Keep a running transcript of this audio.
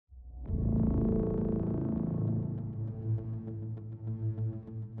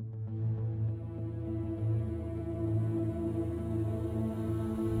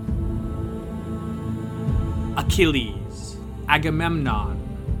Achilles, Agamemnon,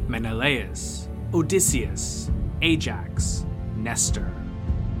 Menelaus, Odysseus, Ajax, Nestor.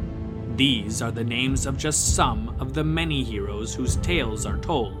 These are the names of just some of the many heroes whose tales are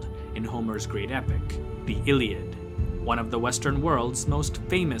told in Homer's great epic, the Iliad, one of the Western world's most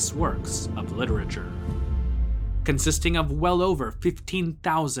famous works of literature. Consisting of well over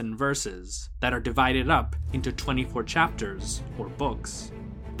 15,000 verses that are divided up into 24 chapters, or books,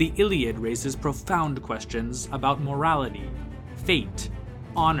 the Iliad raises profound questions about morality, fate,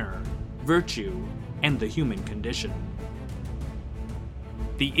 honor, virtue, and the human condition.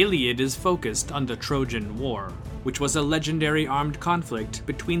 The Iliad is focused on the Trojan War, which was a legendary armed conflict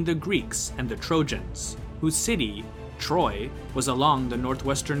between the Greeks and the Trojans, whose city, Troy, was along the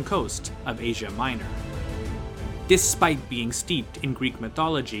northwestern coast of Asia Minor. Despite being steeped in Greek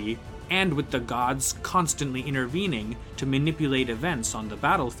mythology, and with the gods constantly intervening to manipulate events on the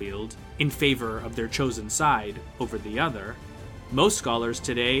battlefield in favor of their chosen side over the other, most scholars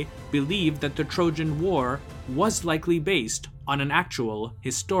today believe that the Trojan War was likely based on an actual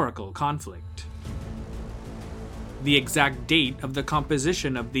historical conflict. The exact date of the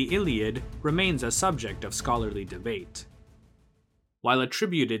composition of the Iliad remains a subject of scholarly debate. While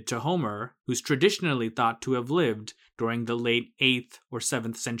attributed to Homer, who's traditionally thought to have lived during the late 8th or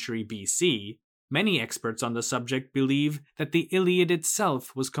 7th century BC, many experts on the subject believe that the Iliad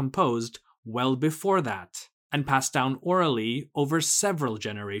itself was composed well before that, and passed down orally over several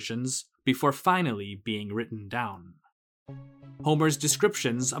generations before finally being written down. Homer's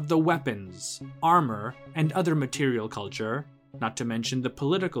descriptions of the weapons, armor, and other material culture, not to mention the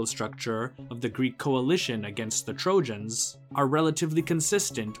political structure of the Greek coalition against the Trojans, are relatively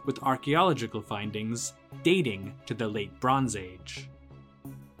consistent with archaeological findings dating to the late Bronze Age.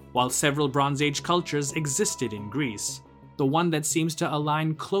 While several Bronze Age cultures existed in Greece, the one that seems to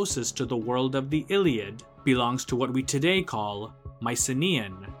align closest to the world of the Iliad belongs to what we today call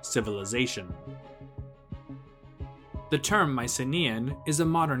Mycenaean civilization. The term Mycenaean is a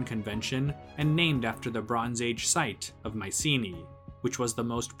modern convention and named after the Bronze Age site of Mycenae, which was the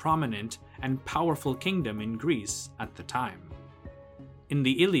most prominent and powerful kingdom in Greece at the time. In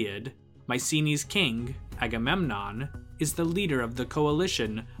the Iliad, Mycenae's king, Agamemnon, is the leader of the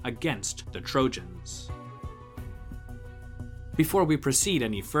coalition against the Trojans. Before we proceed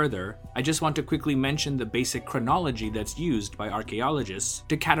any further, I just want to quickly mention the basic chronology that's used by archaeologists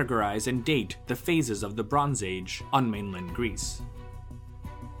to categorize and date the phases of the Bronze Age on mainland Greece.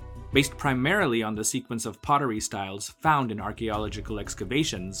 Based primarily on the sequence of pottery styles found in archaeological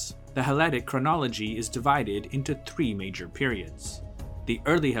excavations, the Helladic chronology is divided into three major periods: the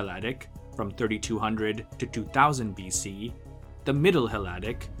Early Helladic, from 3200 to 2000 BC, the Middle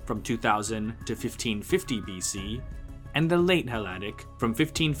Helladic, from 2000 to 1550 BC, and the Late Helladic from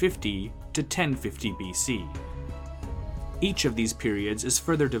 1550 to 1050 BC. Each of these periods is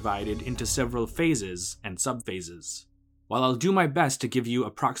further divided into several phases and subphases. While I'll do my best to give you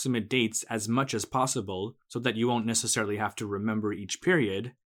approximate dates as much as possible so that you won't necessarily have to remember each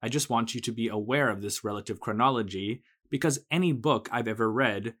period, I just want you to be aware of this relative chronology because any book I've ever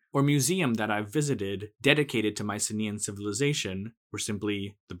read or museum that I've visited dedicated to Mycenaean civilization, or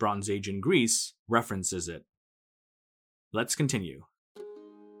simply the Bronze Age in Greece, references it. Let's continue.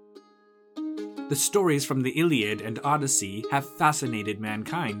 The stories from the Iliad and Odyssey have fascinated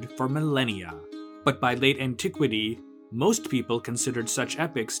mankind for millennia, but by late antiquity, most people considered such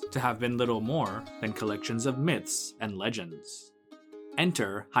epics to have been little more than collections of myths and legends.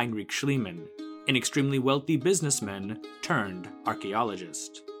 Enter Heinrich Schliemann, an extremely wealthy businessman turned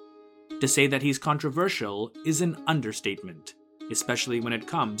archaeologist. To say that he's controversial is an understatement, especially when it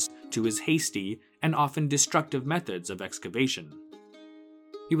comes to his hasty and often destructive methods of excavation.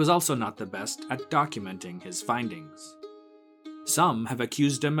 He was also not the best at documenting his findings. Some have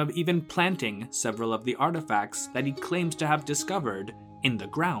accused him of even planting several of the artifacts that he claims to have discovered in the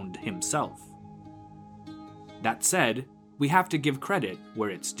ground himself. That said, we have to give credit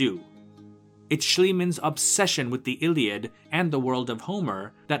where it's due. It's Schliemann's obsession with the Iliad and the world of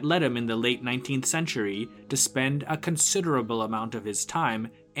Homer that led him in the late 19th century to spend a considerable amount of his time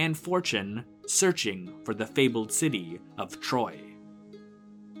and fortune searching for the fabled city of Troy.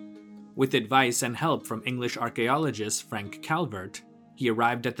 With advice and help from English archaeologist Frank Calvert, he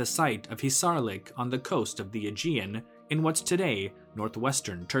arrived at the site of Hisarlik on the coast of the Aegean in what's today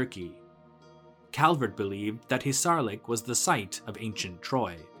northwestern Turkey. Calvert believed that Hisarlik was the site of ancient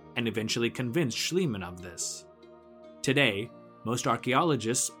Troy, and eventually convinced Schliemann of this. Today, most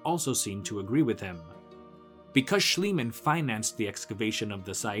archaeologists also seem to agree with him. Because Schliemann financed the excavation of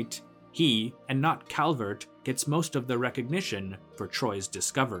the site, he, and not Calvert, gets most of the recognition for Troy's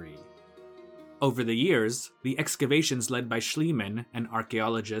discovery. Over the years, the excavations led by Schliemann and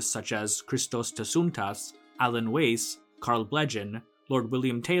archaeologists such as Christos Tassuntas, Alan Weiss, Carl Blegen, Lord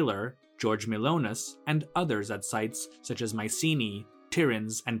William Taylor, George Milonas, and others at sites such as Mycenae,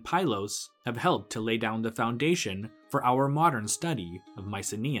 Tiryns, and Pylos have helped to lay down the foundation for our modern study of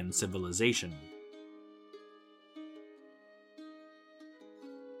Mycenaean civilization.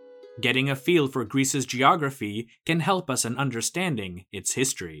 Getting a feel for Greece's geography can help us in understanding its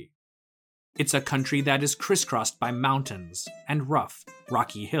history. It's a country that is crisscrossed by mountains and rough,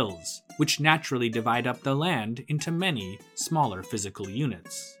 rocky hills, which naturally divide up the land into many smaller physical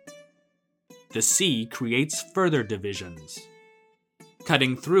units. The sea creates further divisions.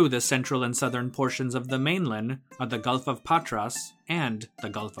 Cutting through the central and southern portions of the mainland are the Gulf of Patras and the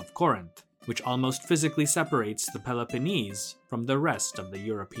Gulf of Corinth, which almost physically separates the Peloponnese from the rest of the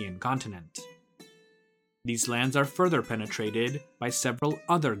European continent. These lands are further penetrated by several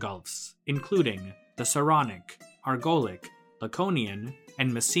other gulfs, including the Saronic, Argolic, Laconian,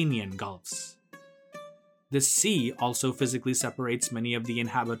 and Mycenaean gulfs. The sea also physically separates many of the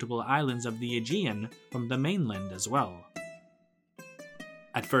inhabitable islands of the Aegean from the mainland as well.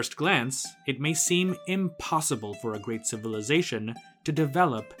 At first glance, it may seem impossible for a great civilization to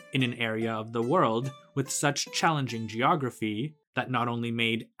develop in an area of the world with such challenging geography that not only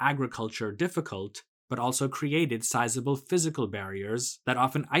made agriculture difficult, but also created sizable physical barriers that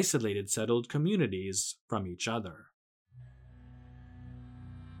often isolated settled communities from each other.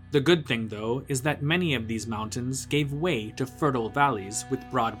 The good thing, though, is that many of these mountains gave way to fertile valleys with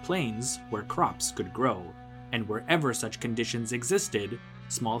broad plains where crops could grow, and wherever such conditions existed,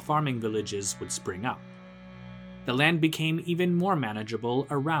 small farming villages would spring up. The land became even more manageable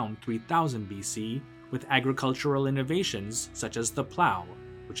around 3000 BC with agricultural innovations such as the plow,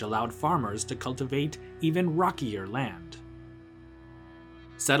 which allowed farmers to cultivate even rockier land.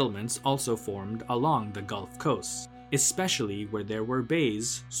 Settlements also formed along the Gulf coasts, especially where there were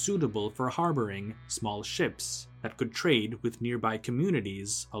bays suitable for harboring small ships that could trade with nearby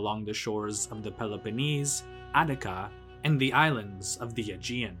communities along the shores of the Peloponnese, Attica, and the islands of the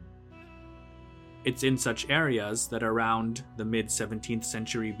Aegean. It's in such areas that around the mid-17th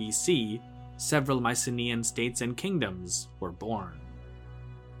century BC, several Mycenaean states and kingdoms were born.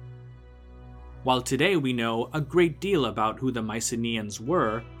 While today we know a great deal about who the Mycenaeans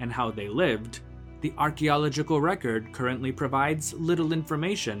were and how they lived, the archaeological record currently provides little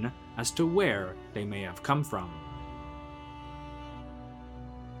information as to where they may have come from.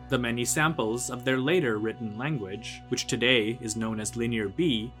 The many samples of their later written language, which today is known as Linear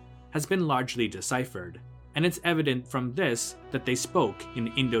B, has been largely deciphered, and it's evident from this that they spoke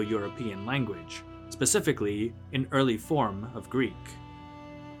in Indo-European language, specifically an early form of Greek.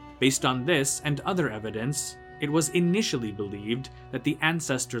 Based on this and other evidence, it was initially believed that the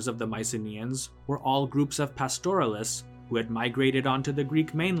ancestors of the Mycenaeans were all groups of pastoralists who had migrated onto the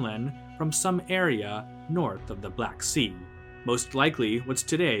Greek mainland from some area north of the Black Sea, most likely what's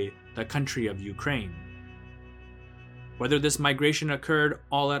today the country of Ukraine. Whether this migration occurred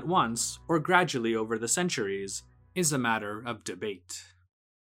all at once or gradually over the centuries is a matter of debate.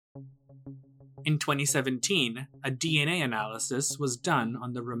 In 2017, a DNA analysis was done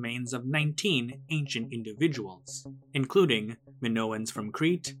on the remains of 19 ancient individuals, including Minoans from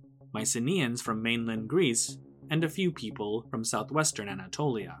Crete, Mycenaeans from mainland Greece, and a few people from southwestern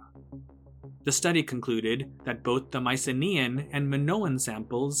Anatolia. The study concluded that both the Mycenaean and Minoan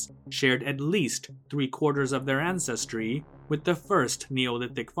samples shared at least 3/4 of their ancestry with the first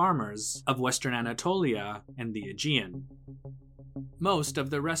Neolithic farmers of western Anatolia and the Aegean. Most of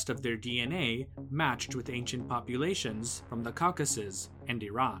the rest of their DNA matched with ancient populations from the Caucasus and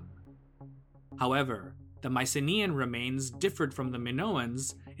Iran. However, the Mycenaean remains differed from the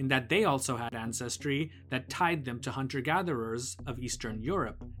Minoans in that they also had ancestry that tied them to hunter-gatherers of Eastern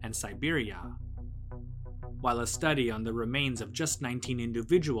Europe and Siberia. While a study on the remains of just 19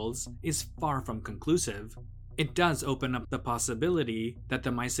 individuals is far from conclusive, it does open up the possibility that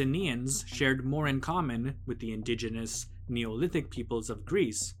the Mycenaeans shared more in common with the indigenous Neolithic peoples of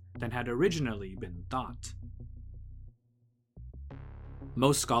Greece than had originally been thought.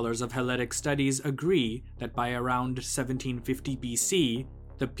 Most scholars of Helletic studies agree that by around 1750 BC,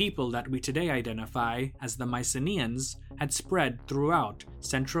 the people that we today identify as the Mycenaeans had spread throughout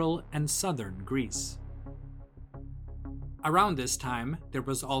central and southern Greece. Around this time, there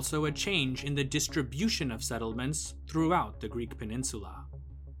was also a change in the distribution of settlements throughout the Greek peninsula.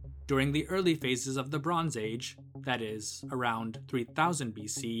 During the early phases of the Bronze Age, that is, around 3000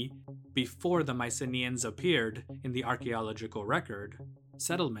 BC, before the Mycenaeans appeared in the archaeological record,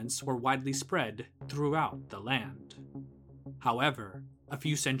 settlements were widely spread throughout the land. However, A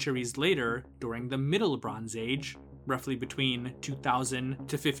few centuries later, during the Middle Bronze Age, roughly between 2000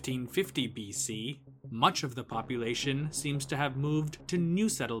 to 1550 BC, much of the population seems to have moved to new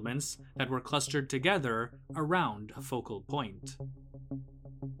settlements that were clustered together around a focal point.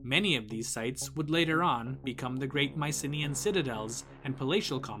 Many of these sites would later on become the great Mycenaean citadels and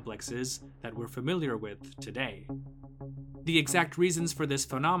palatial complexes that we're familiar with today. The exact reasons for this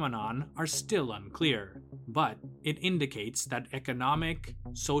phenomenon are still unclear, but it indicates that economic,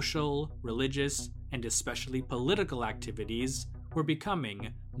 social, religious, and especially political activities were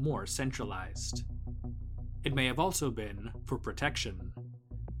becoming more centralized. It may have also been for protection.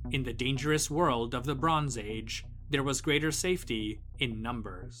 In the dangerous world of the Bronze Age, there was greater safety in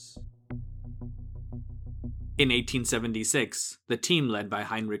numbers. In 1876, the team led by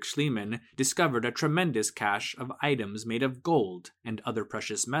Heinrich Schliemann discovered a tremendous cache of items made of gold and other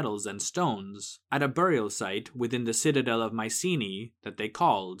precious metals and stones at a burial site within the citadel of Mycenae that they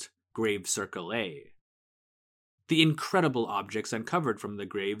called Grave Circle A. The incredible objects uncovered from the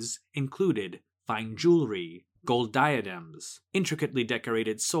graves included fine jewelry, gold diadems, intricately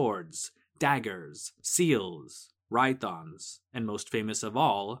decorated swords, daggers, seals, rhythons, and most famous of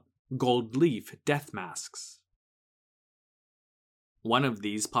all, gold leaf death masks. One of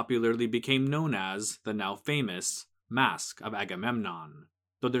these popularly became known as the now famous Mask of Agamemnon,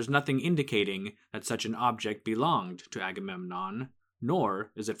 though there's nothing indicating that such an object belonged to Agamemnon,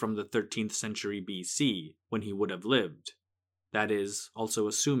 nor is it from the 13th century BC, when he would have lived. That is, also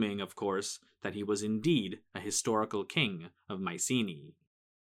assuming, of course, that he was indeed a historical king of Mycenae.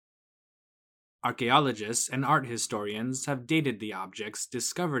 Archaeologists and art historians have dated the objects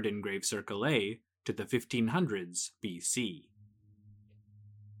discovered in Grave Circle A to the 1500s BC.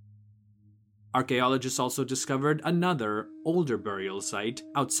 Archaeologists also discovered another, older burial site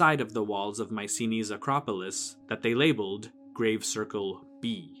outside of the walls of Mycenae's Acropolis that they labeled Grave Circle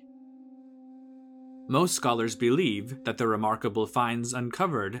B. Most scholars believe that the remarkable finds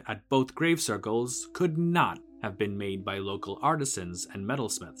uncovered at both grave circles could not have been made by local artisans and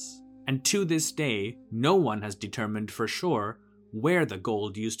metalsmiths, and to this day, no one has determined for sure where the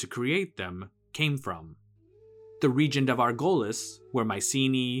gold used to create them came from. The region of Argolis, where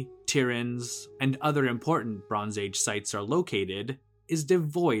Mycenae, Tiryns, and other important Bronze Age sites are located, is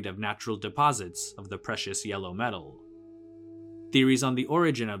devoid of natural deposits of the precious yellow metal. Theories on the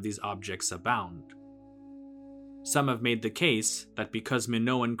origin of these objects abound. Some have made the case that because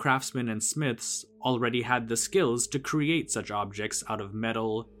Minoan craftsmen and smiths already had the skills to create such objects out of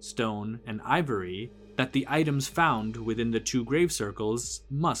metal, stone, and ivory, that the items found within the two grave circles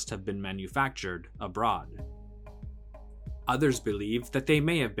must have been manufactured abroad. Others believe that they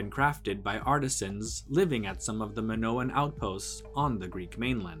may have been crafted by artisans living at some of the Minoan outposts on the Greek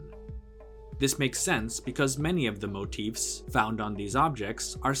mainland. This makes sense because many of the motifs found on these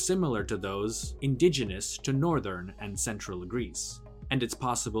objects are similar to those indigenous to northern and central Greece, and it's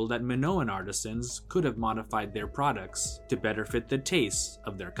possible that Minoan artisans could have modified their products to better fit the tastes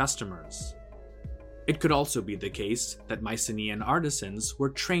of their customers. It could also be the case that Mycenaean artisans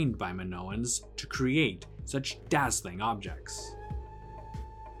were trained by Minoans to create such dazzling objects.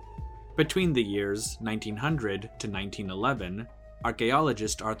 Between the years 1900 to 1911,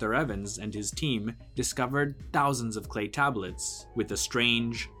 archaeologist Arthur Evans and his team discovered thousands of clay tablets with a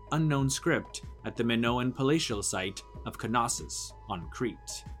strange, unknown script at the Minoan palatial site of Knossos on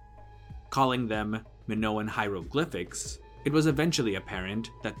Crete. Calling them Minoan hieroglyphics, it was eventually apparent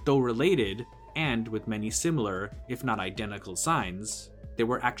that though related, and with many similar, if not identical signs, there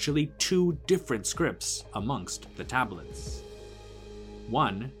were actually two different scripts amongst the tablets.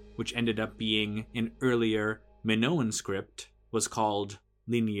 One, which ended up being an earlier Minoan script, was called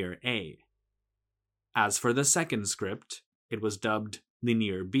Linear A. As for the second script, it was dubbed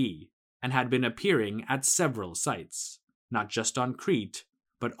Linear B, and had been appearing at several sites, not just on Crete,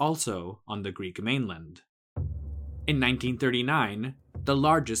 but also on the Greek mainland. In 1939, the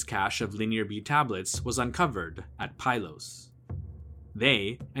largest cache of Linear B tablets was uncovered at Pylos.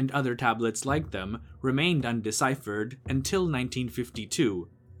 They, and other tablets like them, remained undeciphered until 1952,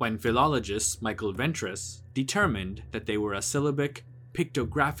 when philologist Michael Ventris determined that they were a syllabic,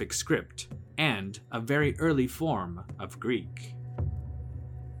 pictographic script, and a very early form of Greek.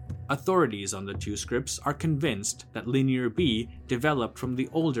 Authorities on the two scripts are convinced that Linear B developed from the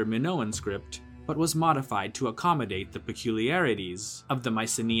older Minoan script, but was modified to accommodate the peculiarities of the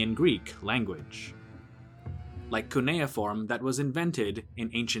Mycenaean Greek language. Like cuneiform that was invented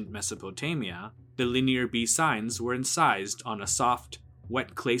in ancient Mesopotamia, the Linear B signs were incised on a soft,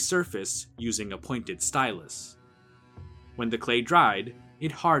 wet clay surface using a pointed stylus. When the clay dried,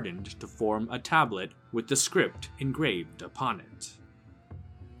 it hardened to form a tablet with the script engraved upon it.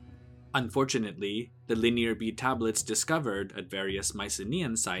 Unfortunately, the Linear B tablets discovered at various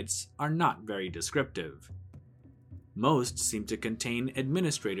Mycenaean sites are not very descriptive. Most seem to contain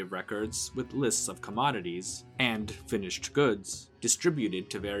administrative records with lists of commodities and finished goods distributed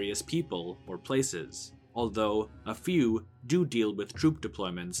to various people or places, although a few do deal with troop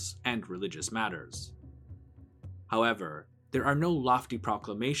deployments and religious matters. However, there are no lofty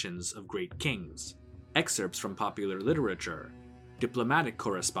proclamations of great kings, excerpts from popular literature, diplomatic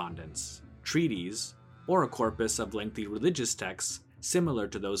correspondence, treaties, or a corpus of lengthy religious texts similar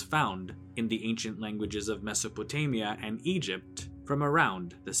to those found in the ancient languages of Mesopotamia and Egypt from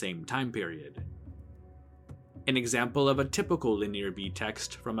around the same time period. An example of a typical Linear B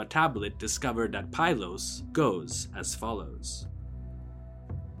text from a tablet discovered at Pylos goes as follows.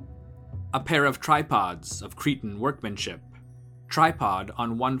 A pair of tripods of Cretan workmanship. Tripod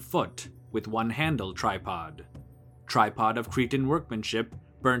on 1 foot with 1 handle tripod. Tripod of Cretan workmanship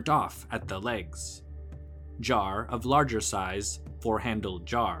burnt off at the legs. Jar of larger size, 4-handled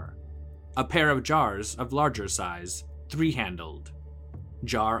jar. A pair of jars of larger size, 3-handled.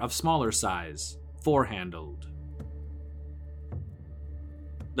 Jar of smaller size, 4-handled.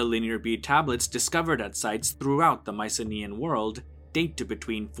 The Linear B tablets discovered at sites throughout the Mycenaean world date to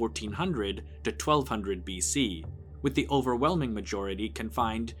between 1400 to 1200 BC, with the overwhelming majority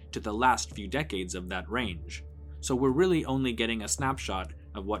confined to the last few decades of that range. So we're really only getting a snapshot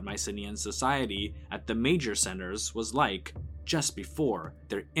of what Mycenaean society at the major centers was like just before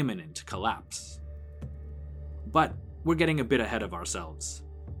their imminent collapse. But we're getting a bit ahead of ourselves.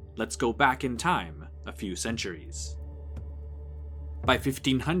 Let's go back in time a few centuries. By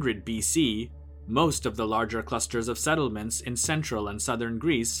 1500 BC, most of the larger clusters of settlements in central and southern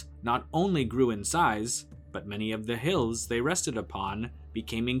Greece not only grew in size, but many of the hills they rested upon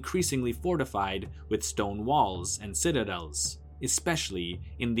became increasingly fortified with stone walls and citadels, especially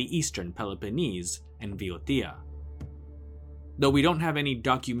in the eastern Peloponnese and Boeotia. Though we don't have any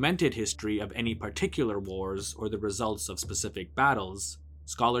documented history of any particular wars or the results of specific battles,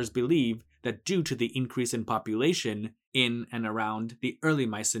 scholars believe that due to the increase in population in and around the early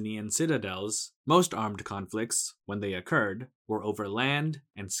Mycenaean citadels, most armed conflicts, when they occurred, were over land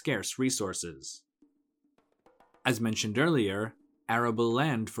and scarce resources. As mentioned earlier, arable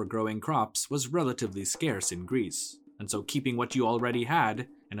land for growing crops was relatively scarce in Greece, and so keeping what you already had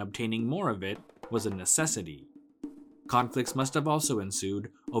and obtaining more of it was a necessity. Conflicts must have also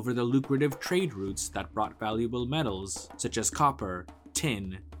ensued over the lucrative trade routes that brought valuable metals such as copper,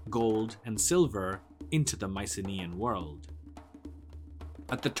 tin, gold, and silver into the Mycenaean world.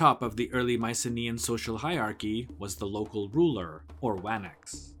 At the top of the early Mycenaean social hierarchy was the local ruler, or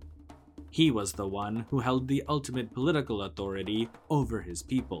wanax. He was the one who held the ultimate political authority over his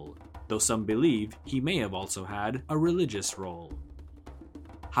people, though some believe he may have also had a religious role.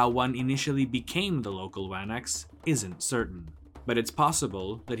 How one initially became the local wanax isn't certain, but it's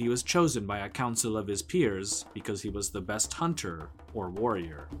possible that he was chosen by a council of his peers because he was the best hunter or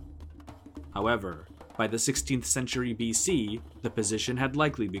warrior. However, by the 16th century BC, the position had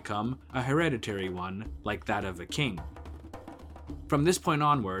likely become a hereditary one like that of a king. From this point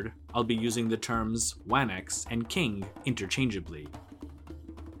onward, I'll be using the terms wanax and king interchangeably.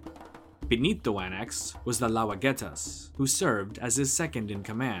 Beneath the wanax was the lauagetas, who served as his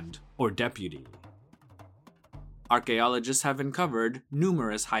second-in-command, or deputy. Archaeologists have uncovered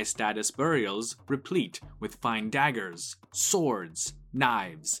numerous high-status burials replete with fine daggers, swords,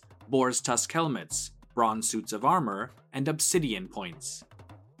 knives, boar's tusk helmets, bronze suits of armor, and obsidian points.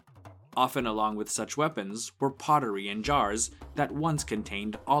 Often along with such weapons were pottery and jars that once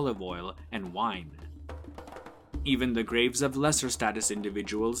contained olive oil and wine. Even the graves of lesser status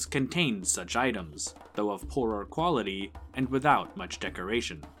individuals contained such items, though of poorer quality and without much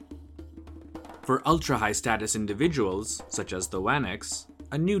decoration. For ultra-high status individuals, such as the wanax,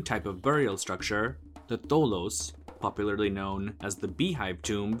 a new type of burial structure, the tholos, popularly known as the beehive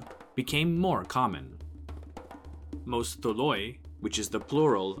tomb, became more common. Most tholoi, which is the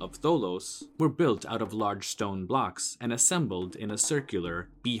plural of tholos, were built out of large stone blocks and assembled in a circular,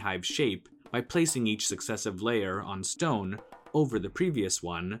 beehive shape by placing each successive layer on stone over the previous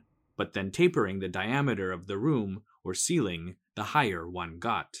one, but then tapering the diameter of the room or ceiling the higher one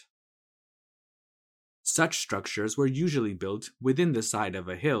got. Such structures were usually built within the side of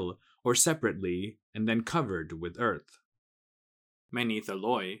a hill or separately and then covered with earth. Many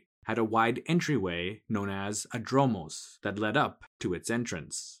tholoi had a wide entryway known as a dromos that led up to its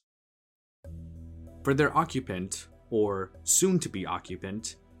entrance. For their occupant, or soon-to-be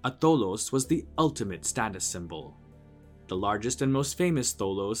occupant, a tholos was the ultimate status symbol. The largest and most famous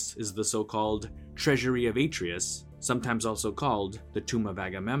tholos is the so-called Treasury of Atreus, sometimes also called the Tomb of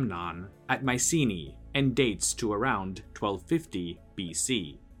Agamemnon, at Mycenae and dates to around 1250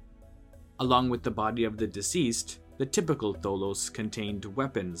 BC. Along with the body of the deceased, the typical tholos contained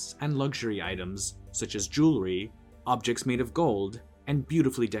weapons and luxury items such as jewelry, objects made of gold, and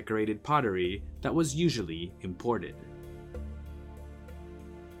beautifully decorated pottery that was usually imported.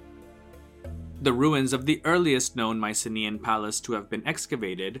 The ruins of the earliest known Mycenaean palace to have been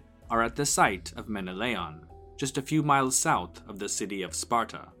excavated are at the site of Menelaon, just a few miles south of the city of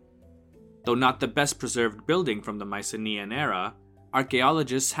Sparta. Though not the best preserved building from the Mycenaean era,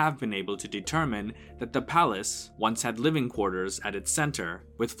 archaeologists have been able to determine that the palace once had living quarters at its center,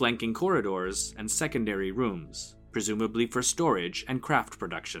 with flanking corridors and secondary rooms, presumably for storage and craft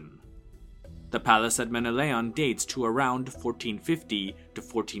production. The palace at Menelaon dates to around 1450 to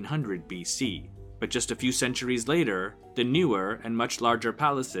 1400 BC, but just a few centuries later, the newer and much larger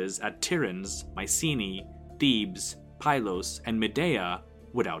palaces at Tiryns, Mycenae, Thebes, Pylos, and Medea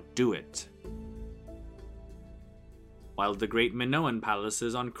would outdo it. While the great Minoan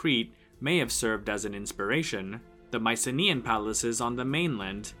palaces on Crete may have served as an inspiration, the Mycenaean palaces on the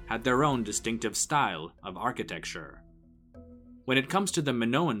mainland had their own distinctive style of architecture. When it comes to the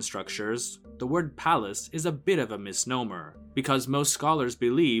Minoan structures, the word palace is a bit of a misnomer, because most scholars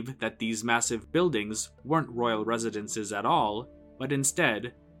believe that these massive buildings weren't royal residences at all, but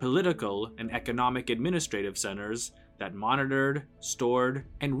instead political and economic administrative centers that monitored, stored,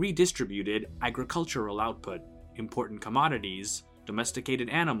 and redistributed agricultural output, important commodities, domesticated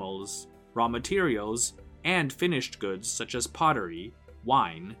animals, raw materials, and finished goods such as pottery,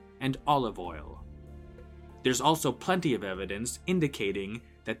 wine, and olive oil. There's also plenty of evidence indicating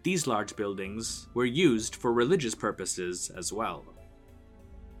that these large buildings were used for religious purposes as well.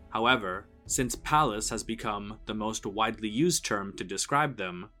 However, since palace has become the most widely used term to describe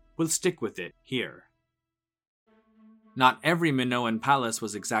them, we'll stick with it here. Not every Minoan palace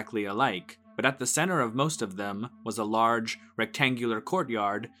was exactly alike, but at the center of most of them was a large, rectangular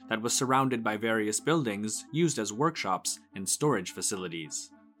courtyard that was surrounded by various buildings used as workshops and storage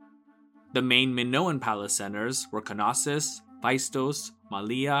facilities. The main Minoan palace centers were Knossos, Phaistos,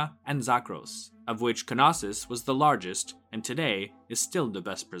 Malea, and Zakros, of which Knossos was the largest and today is still the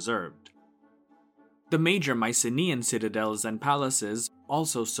best preserved. The major Mycenaean citadels and palaces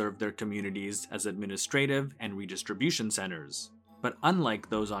also served their communities as administrative and redistribution centers, but unlike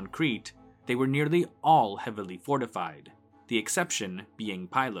those on Crete, they were nearly all heavily fortified, the exception being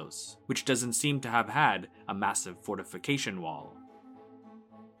Pylos, which doesn't seem to have had a massive fortification wall.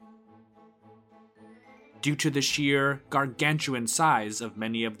 Due to the sheer, gargantuan size of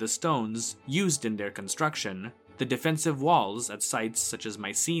many of the stones used in their construction, the defensive walls at sites such as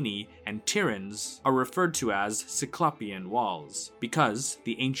Mycenae and Tiryns are referred to as Cyclopean walls, because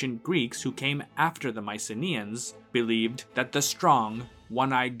the ancient Greeks who came after the Mycenaeans believed that the strong,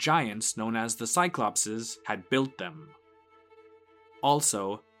 one-eyed giants known as the Cyclopses had built them.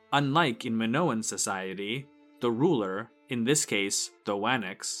 Also, unlike in Minoan society, the ruler, in this case the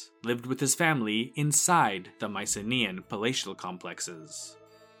Wanax, lived with his family inside the Mycenaean palatial complexes.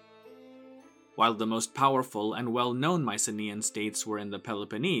 While the most powerful and well-known Mycenaean states were in the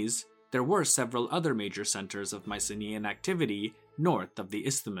Peloponnese, there were several other major centers of Mycenaean activity north of the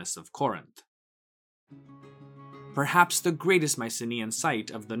Isthmus of Corinth. Perhaps the greatest Mycenaean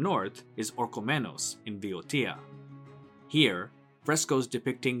site of the north is Orchomenos in Boeotia. Here, frescoes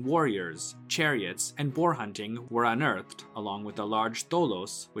depicting warriors, chariots, and boar hunting were unearthed, along with a large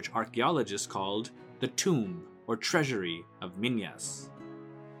tholos, which archaeologists called the tomb or treasury of Minyas.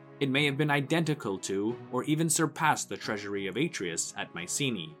 It may have been identical to, or even surpassed the treasury of Atreus at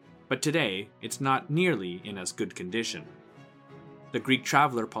Mycenae, but today it's not nearly in as good condition. The Greek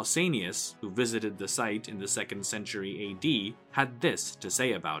traveler Pausanias, who visited the site in the 2nd century AD, had this to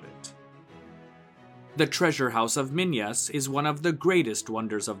say about it. The treasure house of Minyas is one of the greatest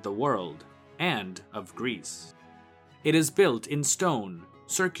wonders of the world, and of Greece. It is built in stone,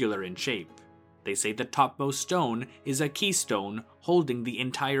 circular in shape. They say the topmost stone is a keystone holding the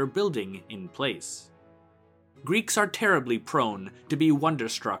entire building in place. Greeks are terribly prone to be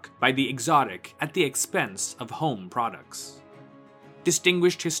wonderstruck by the exotic at the expense of home products.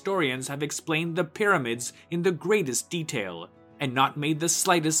 Distinguished historians have explained the pyramids in the greatest detail, and not made the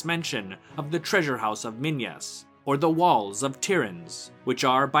slightest mention of the treasure house of Minyas, or the walls of Tiryns, which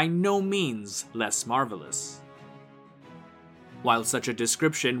are by no means less marvelous. While such a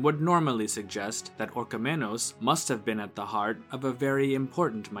description would normally suggest that Orchomenos must have been at the heart of a very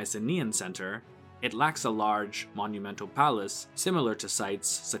important Mycenaean center, it lacks a large, monumental palace similar to sites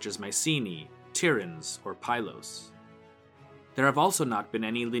such as Mycenae, Tiryns, or Pylos. There have also not been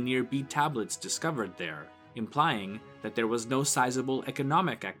any linear bead tablets discovered there, implying that there was no sizable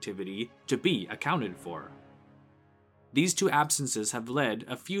economic activity to be accounted for. These two absences have led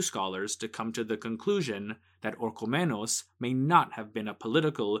a few scholars to come to the conclusion that Orchomenos may not have been a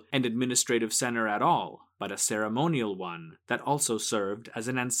political and administrative center at all, but a ceremonial one that also served as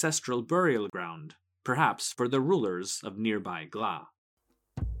an ancestral burial ground, perhaps for the rulers of nearby Gla.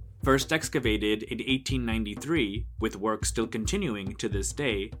 First excavated in 1893, with work still continuing to this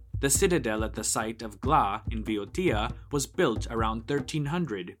day, the citadel at the site of Gla in Viotia was built around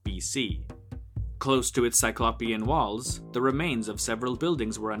 1300 BC. Close to its Cyclopean walls, the remains of several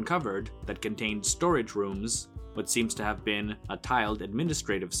buildings were uncovered that contained storage rooms, what seems to have been a tiled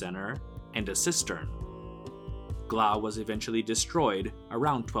administrative center, and a cistern. Gla was eventually destroyed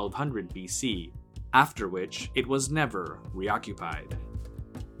around 1200 BC, after which it was never reoccupied.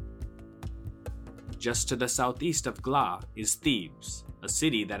 Just to the southeast of Gla is Thebes, a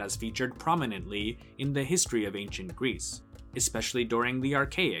city that has featured prominently in the history of ancient Greece, especially during the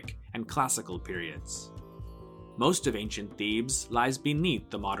Archaic and Classical periods. Most of ancient Thebes lies beneath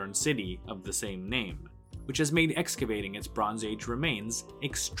the modern city of the same name, which has made excavating its Bronze Age remains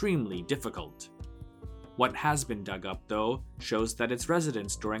extremely difficult. What has been dug up, though, shows that its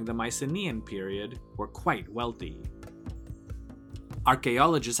residents during the Mycenaean period were quite wealthy.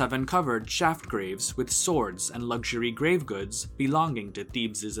 Archaeologists have uncovered shaft graves with swords and luxury grave goods belonging to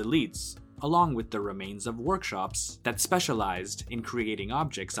Thebes' elites, along with the remains of workshops that specialized in creating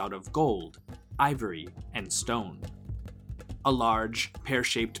objects out of gold, ivory, and stone. A large,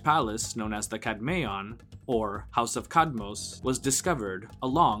 pear-shaped palace known as the Kadmeion, or House of Cadmos, was discovered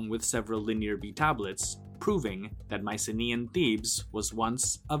along with several linear B tablets, proving that Mycenaean Thebes was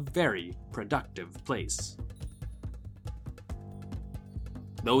once a very productive place.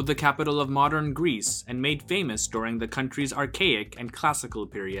 Though the capital of modern Greece and made famous during the country's Archaic and Classical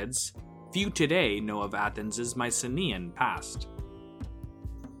periods, few today know of Athens' Mycenaean past.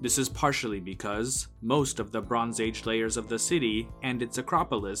 This is partially because most of the Bronze Age layers of the city and its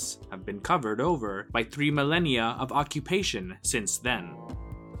Acropolis have been covered over by 3 millennia of occupation since then.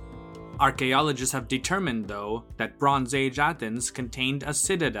 Archaeologists have determined, though, that Bronze Age Athens contained a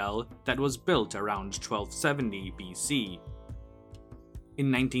citadel that was built around 1270 BC. In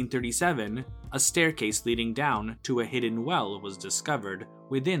 1937, a staircase leading down to a hidden well was discovered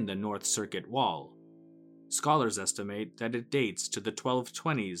within the North Circuit wall. Scholars estimate that it dates to the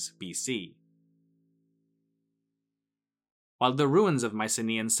 1220s BC. While the ruins of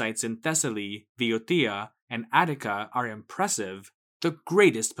Mycenaean sites in Thessaly, Viotia, and Attica are impressive, the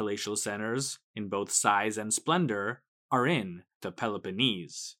greatest palatial centers, in both size and splendor, are in the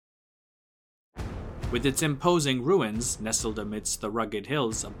Peloponnese. With its imposing ruins nestled amidst the rugged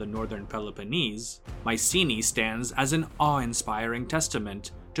hills of the northern Peloponnese, Mycenae stands as an awe-inspiring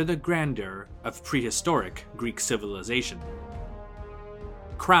testament to the grandeur of prehistoric Greek civilization.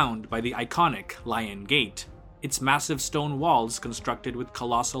 Crowned by the iconic Lion Gate, its massive stone walls constructed with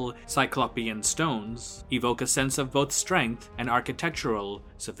colossal Cyclopean stones evoke a sense of both strength and architectural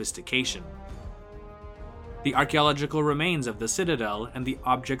sophistication. The archaeological remains of the citadel and the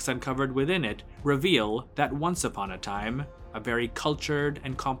objects uncovered within it reveal that once upon a time, a very cultured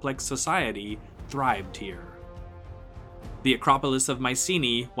and complex society thrived here. The Acropolis of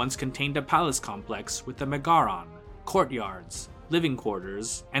Mycenae once contained a palace complex with a megaron, courtyards, living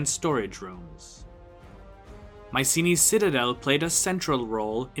quarters, and storage rooms. Mycenae's citadel played a central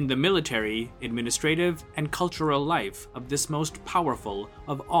role in the military, administrative, and cultural life of this most powerful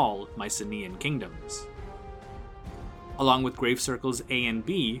of all Mycenaean kingdoms. Along with grave circles A and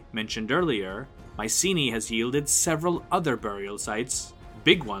B mentioned earlier, Mycenae has yielded several other burial sites,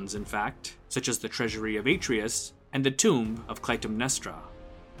 big ones in fact, such as the treasury of Atreus and the tomb of Clytemnestra.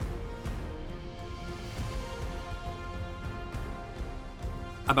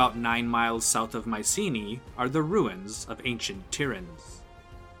 About 9 miles south of Mycenae are the ruins of ancient Tiryns.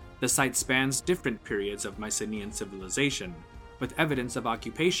 The site spans different periods of Mycenaean civilization, with evidence of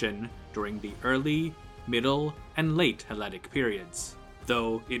occupation during the early, middle, and late Hellenic periods,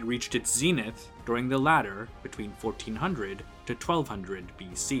 though it reached its zenith during the latter between 1400 to 1200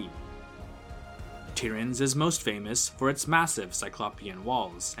 BC. Tiryns is most famous for its massive Cyclopean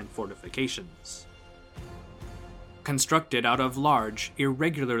walls and fortifications. Constructed out of large,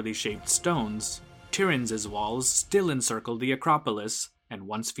 irregularly shaped stones, Tiryns' walls still encircle the Acropolis and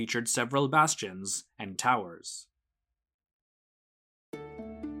once featured several bastions and towers.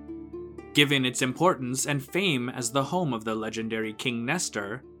 Given its importance and fame as the home of the legendary King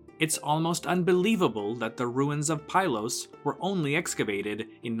Nestor, it's almost unbelievable that the ruins of Pylos were only excavated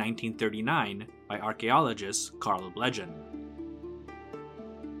in 1939 by archaeologist Carl Blegen.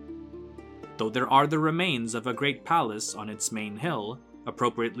 Though there are the remains of a great palace on its main hill,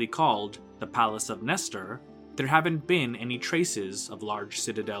 appropriately called the Palace of Nestor, there haven't been any traces of large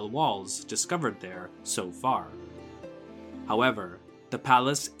citadel walls discovered there so far. However, the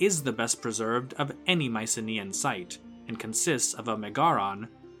palace is the best preserved of any Mycenaean site and consists of a megaron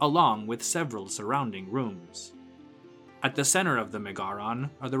along with several surrounding rooms. At the center of the megaron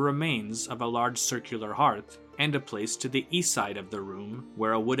are the remains of a large circular hearth and a place to the east side of the room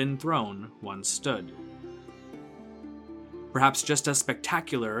where a wooden throne once stood. Perhaps just as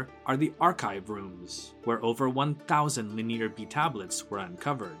spectacular are the archive rooms, where over 1,000 Linear B tablets were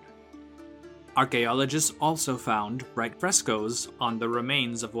uncovered. Archaeologists also found bright frescoes on the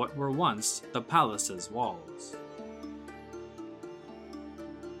remains of what were once the palace's walls.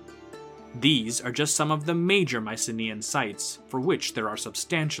 These are just some of the major Mycenaean sites for which there are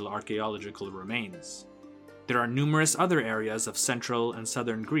substantial archaeological remains. There are numerous other areas of central and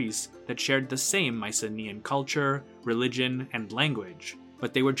southern Greece that shared the same Mycenaean culture, religion, and language,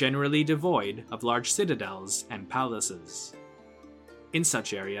 but they were generally devoid of large citadels and palaces. In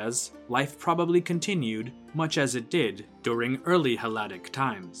such areas, life probably continued much as it did during early Helladic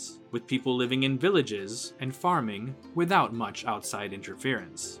times, with people living in villages and farming without much outside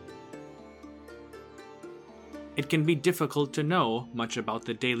interference. It can be difficult to know much about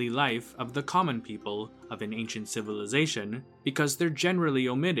the daily life of the common people of an ancient civilization because they're generally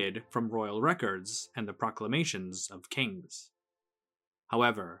omitted from royal records and the proclamations of kings.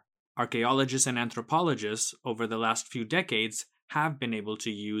 However, archaeologists and anthropologists over the last few decades have been able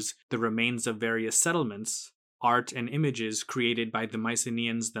to use the remains of various settlements, art and images created by the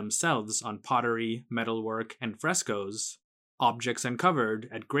Mycenaeans themselves on pottery, metalwork, and frescoes, objects uncovered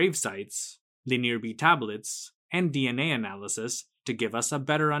at grave sites, Linear B tablets, and DNA analysis to give us a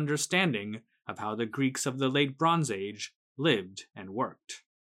better understanding of how the Greeks of the Late Bronze Age lived and worked.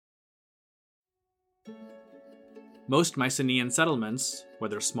 Most Mycenaean settlements,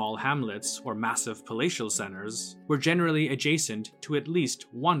 whether small hamlets or massive palatial centers, were generally adjacent to at least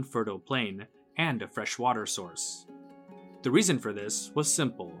one fertile plain and a fresh water source. The reason for this was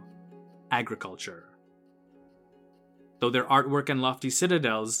simple: agriculture. Though their artwork and lofty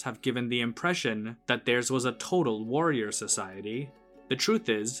citadels have given the impression that theirs was a total warrior society, the truth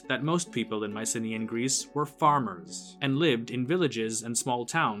is that most people in Mycenaean Greece were farmers and lived in villages and small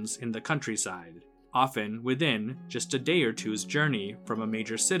towns in the countryside, often within just a day or two's journey from a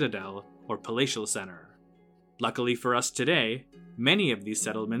major citadel or palatial center. Luckily for us today, many of these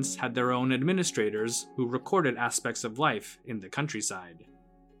settlements had their own administrators who recorded aspects of life in the countryside.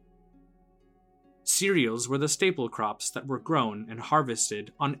 Cereals were the staple crops that were grown and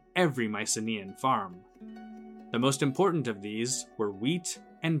harvested on every Mycenaean farm. The most important of these were wheat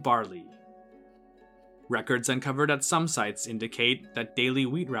and barley. Records uncovered at some sites indicate that daily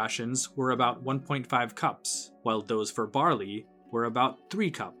wheat rations were about 1.5 cups, while those for barley were about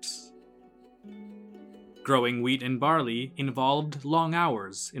 3 cups. Growing wheat and barley involved long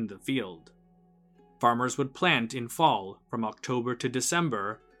hours in the field. Farmers would plant in fall from October to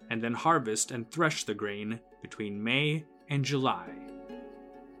December and then harvest and thresh the grain between May and July.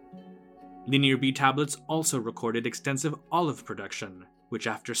 Linear B tablets also recorded extensive olive production, which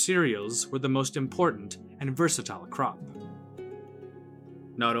after cereals were the most important and versatile crop.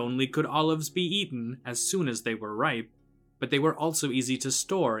 Not only could olives be eaten as soon as they were ripe, but they were also easy to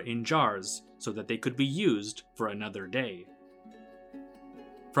store in jars so that they could be used for another day.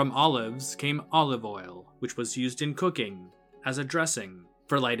 From olives came olive oil, which was used in cooking, as a dressing,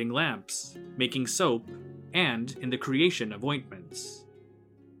 for lighting lamps, making soap, and in the creation of ointments.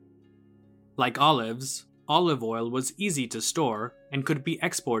 Like olives, olive oil was easy to store and could be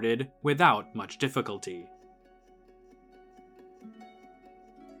exported without much difficulty.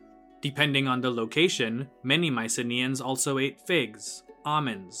 Depending on the location, many Mycenaeans also ate figs,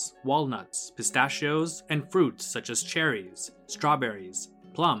 almonds, walnuts, pistachios, and fruits such as cherries, strawberries,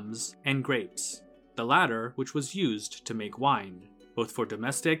 plums, and grapes, the latter which was used to make wine, both for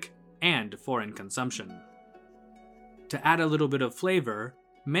domestic and foreign consumption. To add a little bit of flavor,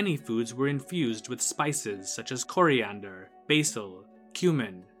 many foods were infused with spices such as coriander, basil,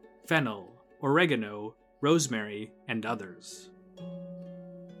 cumin, fennel, oregano, rosemary, and others.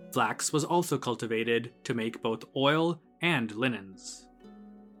 Flax was also cultivated to make both oil and linens.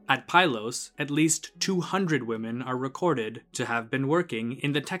 At Pylos, at least 200 women are recorded to have been working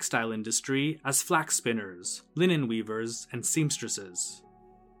in the textile industry as flax spinners, linen weavers, and seamstresses.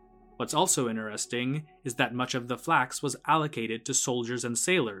 What's also interesting is that much of the flax was allocated to soldiers and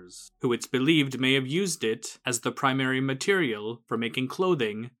sailors, who it's believed may have used it as the primary material for making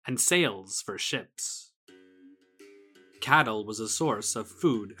clothing and sails for ships. Cattle was a source of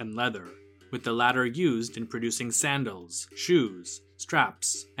food and leather, with the latter used in producing sandals, shoes,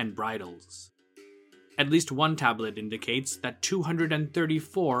 straps, and bridles. At least one tablet indicates that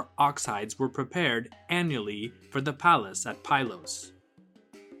 234 ox hides were prepared annually for the palace at Pylos.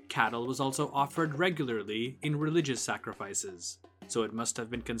 Cattle was also offered regularly in religious sacrifices, so it must have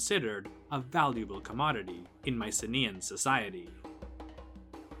been considered a valuable commodity in Mycenaean society.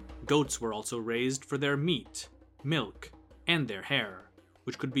 Goats were also raised for their meat, milk, and their hair,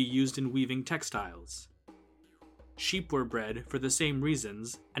 which could be used in weaving textiles. Sheep were bred for the same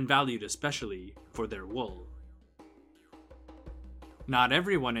reasons and valued especially for their wool. Not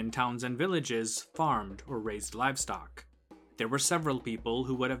everyone in towns and villages farmed or raised livestock. There were several people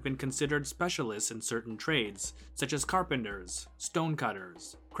who would have been considered specialists in certain trades, such as carpenters,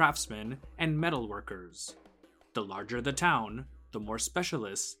 stonecutters, craftsmen, and metalworkers. The larger the town, the more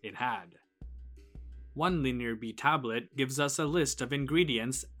specialists it had. One Linear B tablet gives us a list of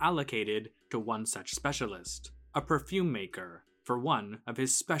ingredients allocated to one such specialist, a perfume maker, for one of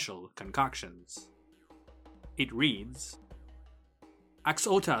his special concoctions. It reads,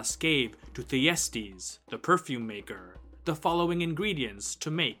 Axotas gave to Thyestes, the perfume maker, the following ingredients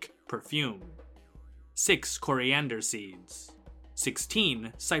to make perfume: 6 coriander seeds,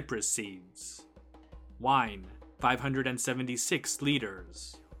 16 cypress seeds, wine 576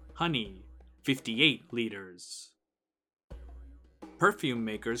 liters, honey 58 liters. Perfume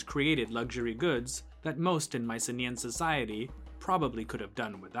makers created luxury goods that most in Mycenaean society probably could have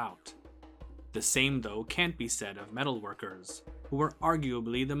done without. The same, though, can't be said of metalworkers, who were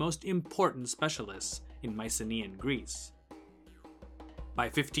arguably the most important specialists in Mycenaean Greece. By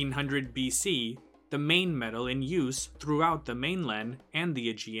 1500 BC, the main metal in use throughout the mainland and the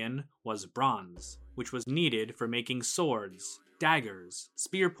Aegean was bronze, which was needed for making swords, daggers,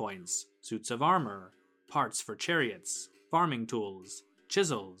 spear points, suits of armor, parts for chariots, farming tools,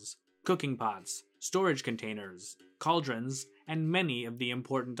 chisels, cooking pots, storage containers, cauldrons, and many of the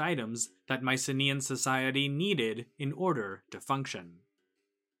important items that Mycenaean society needed in order to function.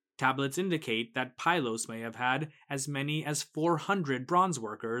 Tablets indicate that Pylos may have had as many as 400 bronze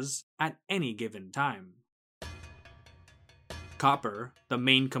workers at any given time. Copper, the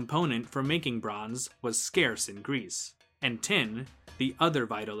main component for making bronze, was scarce in Greece, and tin, the other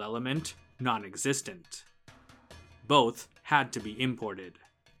vital element, non-existent. Both had to be imported.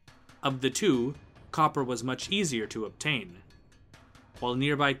 Of the two, copper was much easier to obtain. While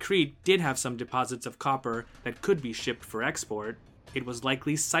nearby Crete did have some deposits of copper that could be shipped for export, it was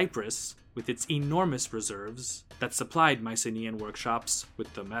likely Cyprus, with its enormous reserves, that supplied Mycenaean workshops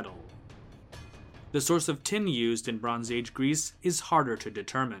with the metal. The source of tin used in Bronze Age Greece is harder to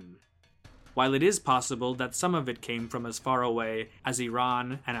determine. While it is possible that some of it came from as far away as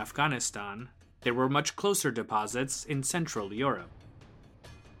Iran and Afghanistan, there were much closer deposits in Central Europe.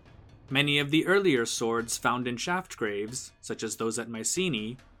 Many of the earlier swords found in shaft graves, such as those at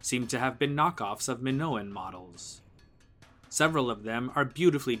Mycenae, seem to have been knockoffs of Minoan models. Several of them are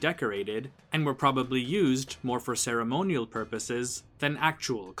beautifully decorated and were probably used more for ceremonial purposes than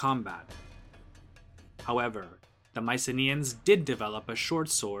actual combat. However, the Mycenaeans did develop a short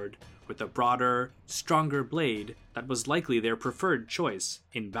sword with a broader, stronger blade that was likely their preferred choice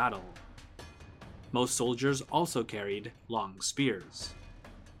in battle. Most soldiers also carried long spears.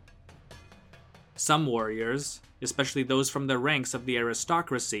 Some warriors, especially those from the ranks of the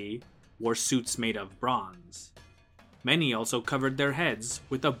aristocracy, wore suits made of bronze. Many also covered their heads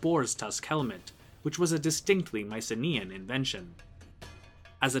with a boar's tusk helmet, which was a distinctly Mycenaean invention.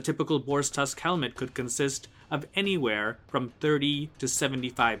 As a typical boar's tusk helmet could consist of anywhere from 30 to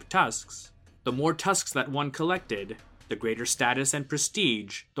 75 tusks, the more tusks that one collected, the greater status and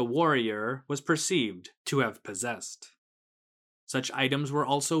prestige the warrior was perceived to have possessed. Such items were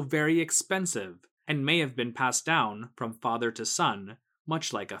also very expensive and may have been passed down from father to son,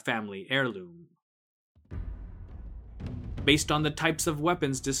 much like a family heirloom. Based on the types of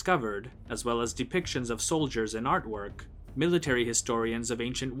weapons discovered, as well as depictions of soldiers in artwork, military historians of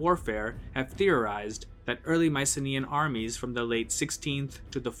ancient warfare have theorized that early Mycenaean armies from the late 16th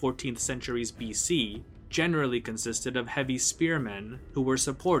to the 14th centuries BC generally consisted of heavy spearmen who were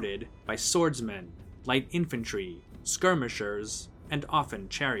supported by swordsmen, light infantry, skirmishers, and often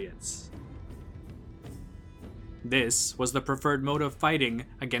chariots. This was the preferred mode of fighting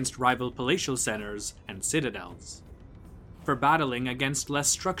against rival palatial centers and citadels. For battling against less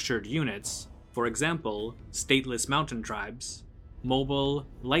structured units, for example, stateless mountain tribes, mobile,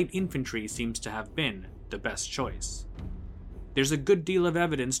 light infantry seems to have been the best choice. There's a good deal of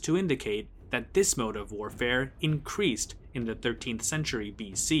evidence to indicate that this mode of warfare increased in the 13th century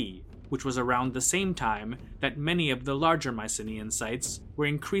BC, which was around the same time that many of the larger Mycenaean sites were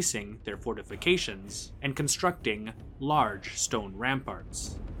increasing their fortifications and constructing large stone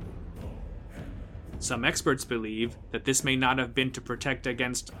ramparts. Some experts believe that this may not have been to protect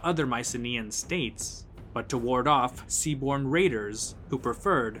against other Mycenaean states, but to ward off seaborne raiders who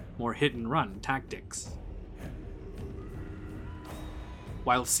preferred more hit-and-run tactics.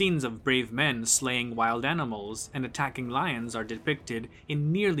 While scenes of brave men slaying wild animals and attacking lions are depicted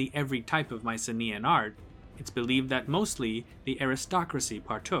in nearly every type of Mycenaean art, it's believed that mostly the aristocracy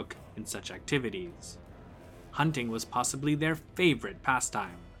partook in such activities. Hunting was possibly their favorite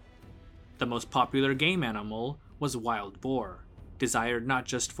pastime. The most popular game animal was wild boar, desired not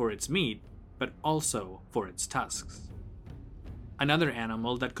just for its meat, but also for its tusks. Another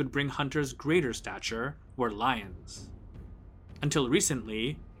animal that could bring hunters greater stature were lions. Until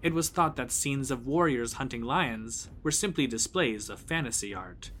recently, it was thought that scenes of warriors hunting lions were simply displays of fantasy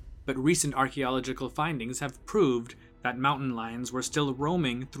art, but recent archaeological findings have proved that mountain lions were still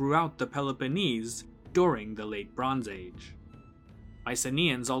roaming throughout the Peloponnese during the Late Bronze Age.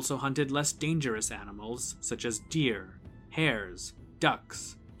 Mycenaeans also hunted less dangerous animals such as deer, hares,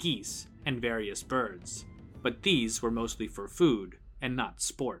 ducks, geese, and various birds, but these were mostly for food and not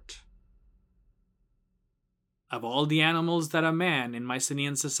sport. Of all the animals that a man in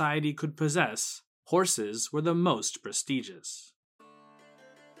Mycenaean society could possess, horses were the most prestigious.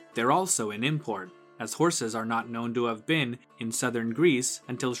 They're also an import, as horses are not known to have been in southern Greece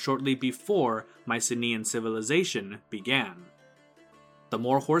until shortly before Mycenaean civilization began. The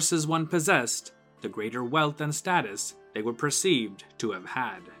more horses one possessed, the greater wealth and status they were perceived to have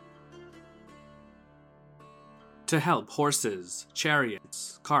had. To help horses,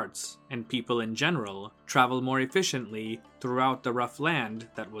 chariots, carts, and people in general travel more efficiently throughout the rough land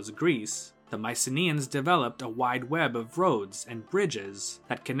that was Greece, the Mycenaeans developed a wide web of roads and bridges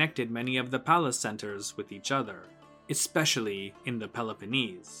that connected many of the palace centers with each other, especially in the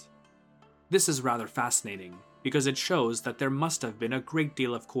Peloponnese. This is rather fascinating because it shows that there must have been a great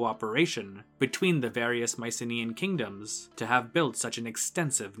deal of cooperation between the various Mycenaean kingdoms to have built such an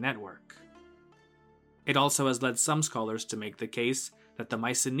extensive network. It also has led some scholars to make the case that the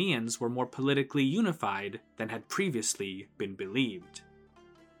Mycenaeans were more politically unified than had previously been believed.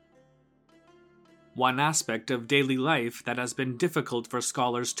 One aspect of daily life that has been difficult for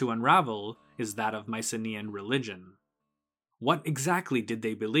scholars to unravel is that of Mycenaean religion. What exactly did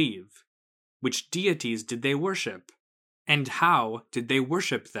they believe? Which deities did they worship? And how did they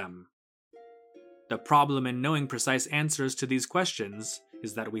worship them? The problem in knowing precise answers to these questions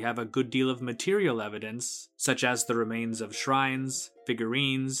is that we have a good deal of material evidence, such as the remains of shrines,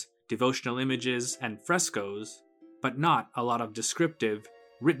 figurines, devotional images, and frescoes, but not a lot of descriptive,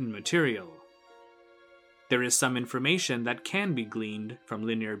 written material. There is some information that can be gleaned from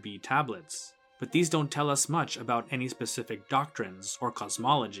Linear B tablets, but these don't tell us much about any specific doctrines or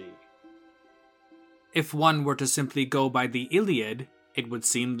cosmology. If one were to simply go by the Iliad, it would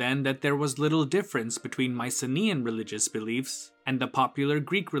seem then that there was little difference between Mycenaean religious beliefs and the popular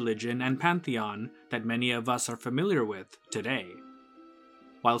Greek religion and pantheon that many of us are familiar with today.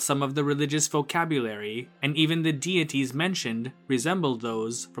 While some of the religious vocabulary and even the deities mentioned resembled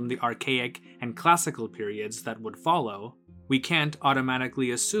those from the archaic and classical periods that would follow, we can't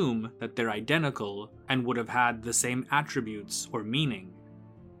automatically assume that they're identical and would have had the same attributes or meaning.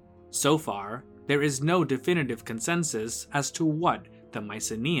 So far, there is no definitive consensus as to what the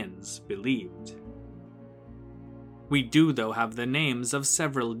Mycenaeans believed. We do, though, have the names of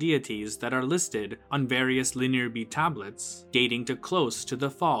several deities that are listed on various Linear B tablets dating to close to the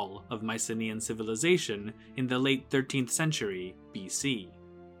fall of Mycenaean civilization in the late 13th century BC.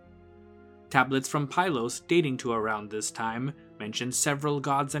 Tablets from Pylos dating to around this time mention several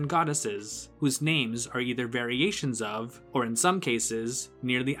gods and goddesses whose names are either variations of, or in some cases,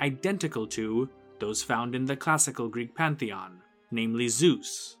 nearly identical to, those found in the classical Greek pantheon, namely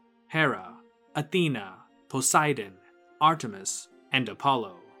Zeus, Hera, Athena, Poseidon, Artemis, and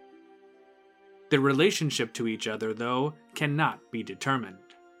Apollo. Their relationship to each other, though, cannot be determined.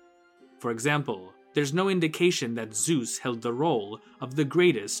 For example, there's no indication that Zeus held the role of the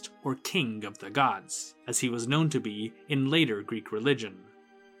greatest or king of the gods, as he was known to be in later Greek religion.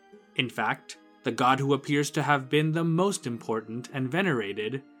 In fact, the god who appears to have been the most important and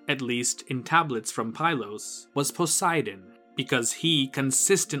venerated, at least in tablets from Pylos, was Poseidon, because he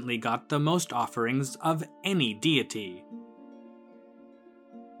consistently got the most offerings of any deity.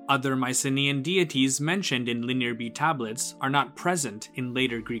 Other Mycenaean deities mentioned in Linear B tablets are not present in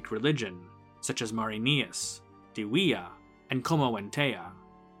later Greek religion, such as Marineus, Diwia, and Comoentea.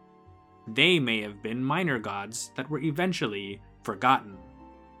 They may have been minor gods that were eventually forgotten.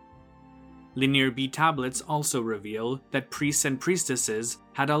 Linear B tablets also reveal that priests and priestesses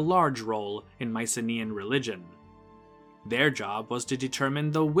had a large role in Mycenaean religion. Their job was to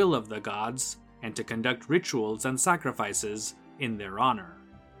determine the will of the gods and to conduct rituals and sacrifices in their honor.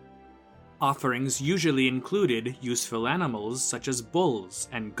 Offerings usually included useful animals such as bulls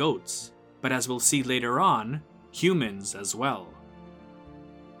and goats, but as we'll see later on, humans as well.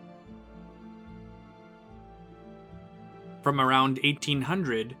 From around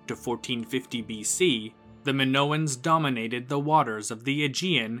 1800 to 1450 BC, the Minoans dominated the waters of the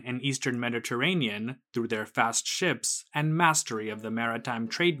Aegean and Eastern Mediterranean through their fast ships and mastery of the maritime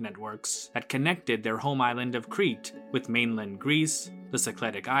trade networks that connected their home island of Crete with mainland Greece, the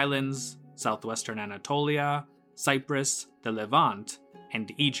Cycladic Islands, southwestern Anatolia, Cyprus, the Levant,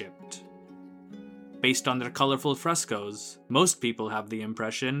 and Egypt. Based on their colorful frescoes, most people have the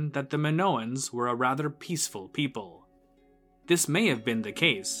impression that the Minoans were a rather peaceful people. This may have been the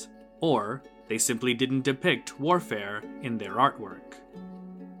case, or they simply didn't depict warfare in their artwork.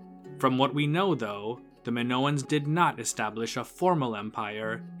 From what we know, though, the Minoans did not establish a formal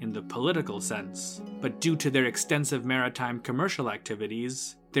empire in the political sense, but due to their extensive maritime commercial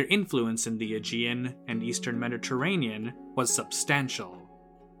activities, their influence in the Aegean and Eastern Mediterranean was substantial.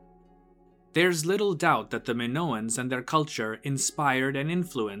 There's little doubt that the Minoans and their culture inspired and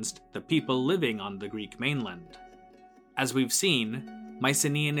influenced the people living on the Greek mainland. As we've seen,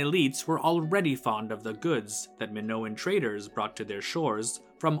 Mycenaean elites were already fond of the goods that Minoan traders brought to their shores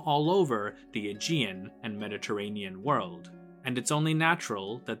from all over the Aegean and Mediterranean world, and it's only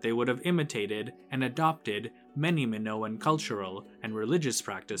natural that they would have imitated and adopted many Minoan cultural and religious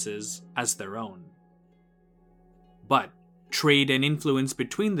practices as their own. But trade and influence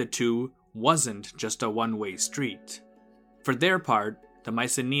between the two wasn't just a one-way street. For their part, the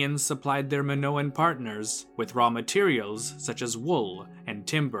Mycenaeans supplied their Minoan partners with raw materials such as wool and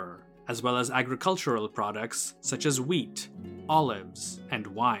timber, as well as agricultural products such as wheat, olives, and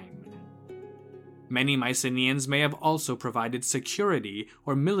wine. Many Mycenaeans may have also provided security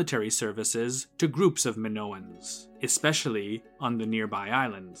or military services to groups of Minoans, especially on the nearby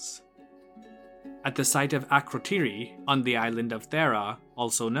islands. At the site of Akrotiri, on the island of Thera,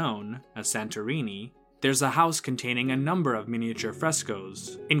 also known as Santorini, there's a house containing a number of miniature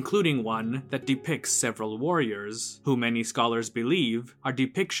frescoes, including one that depicts several warriors, who many scholars believe are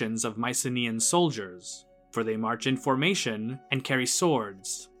depictions of Mycenaean soldiers, for they march in formation and carry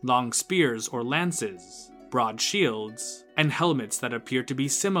swords, long spears or lances, broad shields, and helmets that appear to be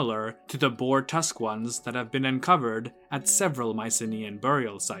similar to the boar tusk ones that have been uncovered at several Mycenaean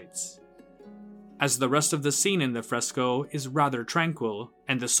burial sites. As the rest of the scene in the fresco is rather tranquil,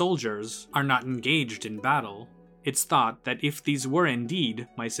 and the soldiers are not engaged in battle, it's thought that if these were indeed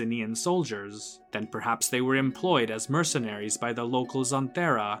Mycenaean soldiers, then perhaps they were employed as mercenaries by the locals on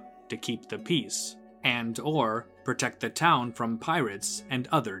Thera to keep the peace, and/or protect the town from pirates and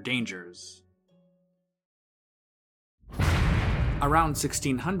other dangers. Around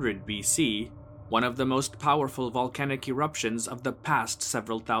 1600 BC, one of the most powerful volcanic eruptions of the past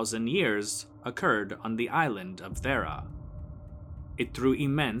several thousand years occurred on the island of Thera. It threw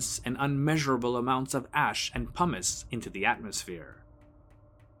immense and unmeasurable amounts of ash and pumice into the atmosphere.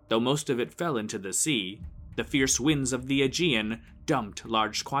 Though most of it fell into the sea, the fierce winds of the Aegean dumped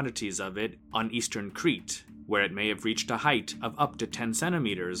large quantities of it on eastern Crete, where it may have reached a height of up to 10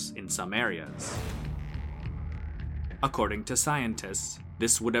 centimeters in some areas. According to scientists,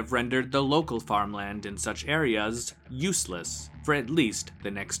 this would have rendered the local farmland in such areas useless for at least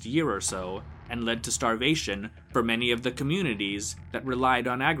the next year or so, and led to starvation for many of the communities that relied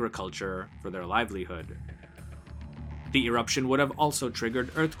on agriculture for their livelihood. The eruption would have also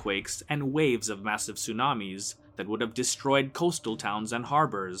triggered earthquakes and waves of massive tsunamis that would have destroyed coastal towns and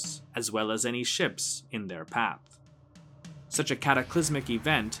harbors, as well as any ships in their path. Such a cataclysmic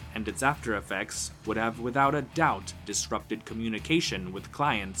event and its after-effects would have without a doubt disrupted communication with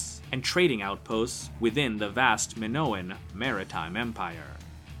clients and trading outposts within the vast Minoan maritime empire.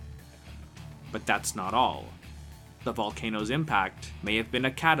 But that's not all. The volcano's impact may have been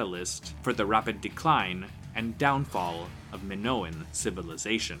a catalyst for the rapid decline and downfall of Minoan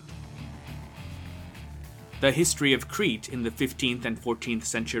civilization. The history of Crete in the 15th and 14th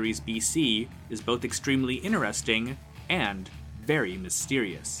centuries BC is both extremely interesting and very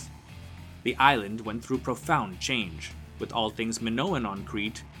mysterious. The island went through profound change, with all things Minoan on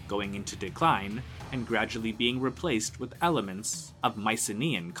Crete going into decline and gradually being replaced with elements of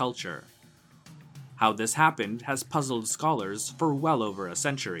Mycenaean culture. How this happened has puzzled scholars for well over a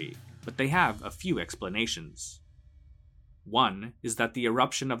century, but they have a few explanations. One is that the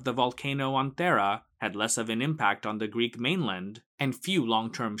eruption of the volcano on Thera had less of an impact on the Greek mainland and few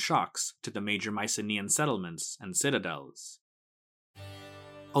long-term shocks to the major Mycenaean settlements and citadels.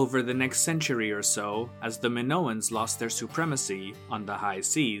 Over the next century or so, as the Minoans lost their supremacy on the high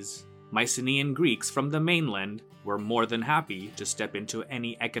seas, Mycenaean Greeks from the mainland were more than happy to step into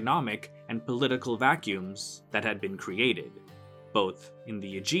any economic and political vacuums that had been created, both in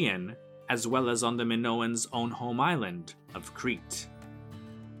the Aegean as well as on the Minoans' own home island of Crete.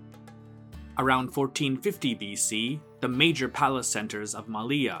 Around 1450 BC, the major palace centers of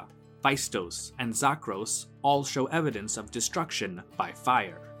Malea, Phaistos, and Zakros all show evidence of destruction by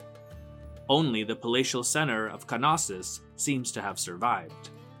fire. Only the palatial center of Knossos seems to have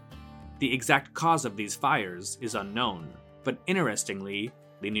survived. The exact cause of these fires is unknown, but interestingly,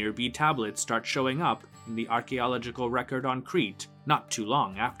 Linear B tablets start showing up in the archaeological record on Crete not too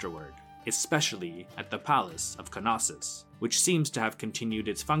long afterward, especially at the Palace of Knossos, which seems to have continued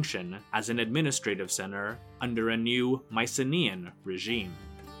its function as an administrative center under a new Mycenaean regime.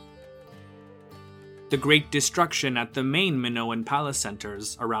 The great destruction at the main Minoan palace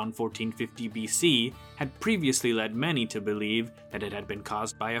centers around 1450 BC had previously led many to believe that it had been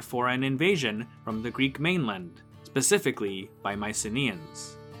caused by a foreign invasion from the Greek mainland, specifically by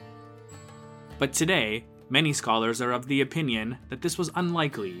Mycenaeans. But today, many scholars are of the opinion that this was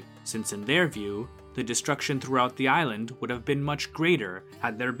unlikely, since in their view, the destruction throughout the island would have been much greater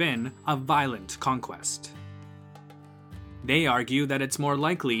had there been a violent conquest. They argue that it's more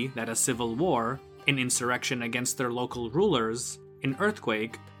likely that a civil war, an insurrection against their local rulers, an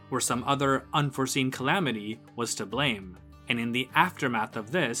earthquake, or some other unforeseen calamity was to blame, and in the aftermath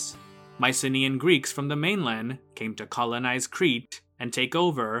of this, Mycenaean Greeks from the mainland came to colonize Crete and take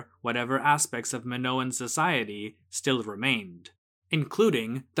over whatever aspects of Minoan society still remained,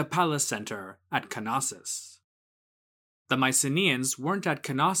 including the palace center at Knossos. The Mycenaeans weren't at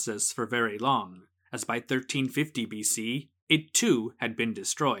Knossos for very long, as by 1350 BC, it too had been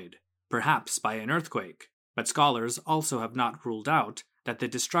destroyed, perhaps by an earthquake, but scholars also have not ruled out that the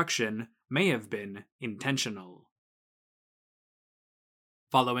destruction may have been intentional.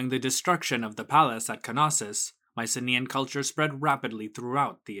 Following the destruction of the palace at Knossos, Mycenaean culture spread rapidly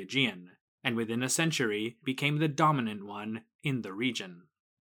throughout the Aegean, and within a century became the dominant one in the region.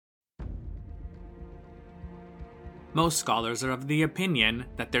 Most scholars are of the opinion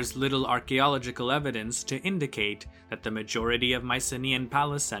that there's little archaeological evidence to indicate that the majority of Mycenaean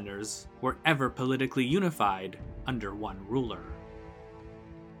palace centers were ever politically unified under one ruler.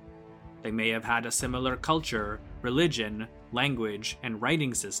 They may have had a similar culture, religion, language, and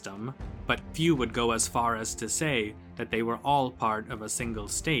writing system, but few would go as far as to say that they were all part of a single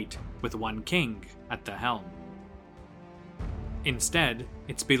state with one king at the helm. Instead,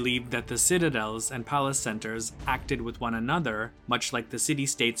 it's believed that the citadels and palace centers acted with one another much like the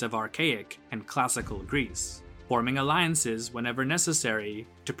city-states of archaic and classical Greece, forming alliances whenever necessary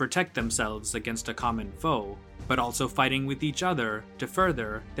to protect themselves against a common foe, but also fighting with each other to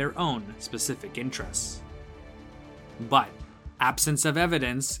further their own specific interests. But absence of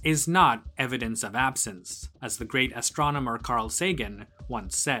evidence is not evidence of absence, as the great astronomer Carl Sagan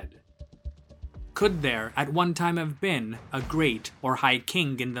once said. Could there at one time have been a great or high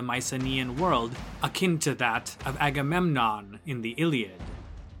king in the Mycenaean world akin to that of Agamemnon in the Iliad?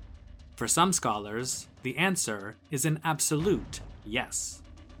 For some scholars, the answer is an absolute yes.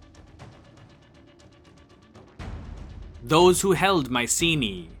 Those who held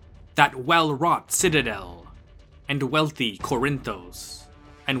Mycenae, that well-wrought citadel, and wealthy Corinthos,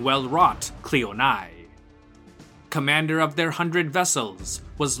 and well-wrought Cleonae. Commander of their 100 vessels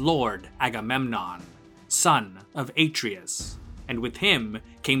was Lord Agamemnon, son of Atreus, and with him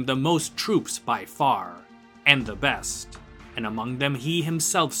came the most troops by far, and the best, and among them he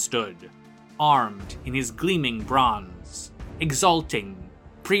himself stood, armed in his gleaming bronze, exulting,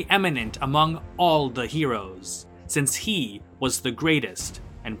 preeminent among all the heroes, since he was the greatest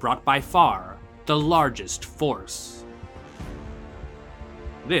and brought by far the largest force.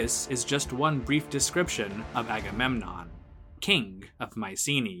 This is just one brief description of Agamemnon, king of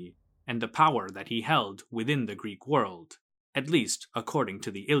Mycenae, and the power that he held within the Greek world, at least according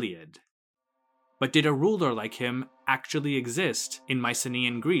to the Iliad. But did a ruler like him actually exist in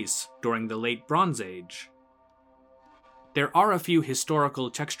Mycenaean Greece during the Late Bronze Age? There are a few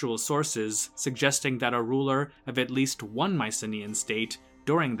historical textual sources suggesting that a ruler of at least one Mycenaean state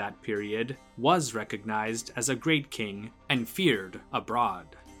during that period was recognized as a great king and feared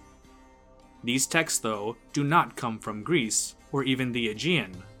abroad. These texts, though, do not come from Greece or even the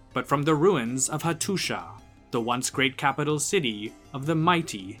Aegean, but from the ruins of Hattusha, the once great capital city of the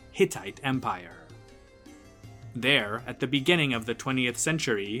mighty Hittite Empire. There, at the beginning of the 20th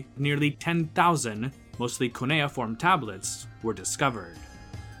century, nearly 10,000, mostly cuneiform tablets, were discovered.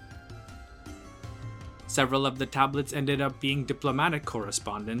 Several of the tablets ended up being diplomatic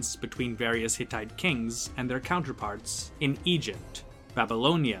correspondence between various Hittite kings and their counterparts in Egypt,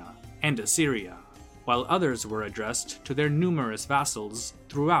 Babylonia, and Assyria, while others were addressed to their numerous vassals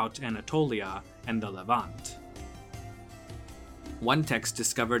throughout Anatolia and the Levant. One text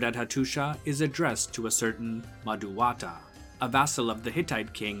discovered at Hattusha is addressed to a certain Maduwata, a vassal of the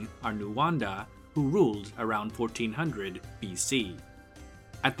Hittite king Arnuwanda, who ruled around 1400 BC.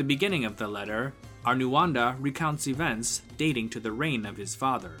 At the beginning of the letter, Arnuwanda recounts events dating to the reign of his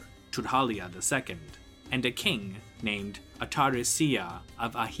father, Tudhaliya II, and a king named Atarisiya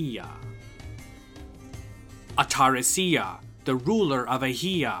of Ahiya. Atarisiya, the ruler of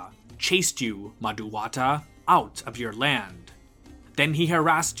Ahiya, chased you, Maduwata, out of your land. Then he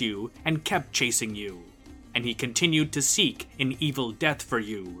harassed you and kept chasing you, and he continued to seek an evil death for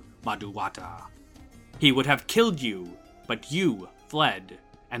you, Maduwata. He would have killed you, but you fled,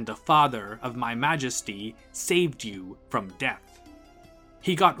 and the father of my majesty saved you from death.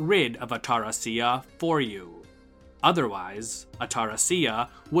 He got rid of Atarasiya for you. Otherwise, Atarasiya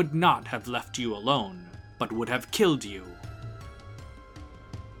would not have left you alone, but would have killed you.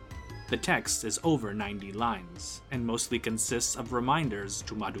 The text is over 90 lines, and mostly consists of reminders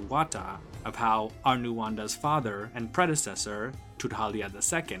to Maduwata of how Arnuwanda's father and predecessor, Tudhaliya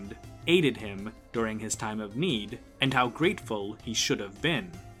II, aided him during his time of need, and how grateful he should have been,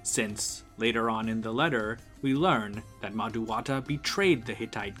 since, later on in the letter, we learn that Maduwata betrayed the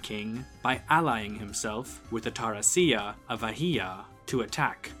Hittite king by allying himself with Atarasiya of Ahiya to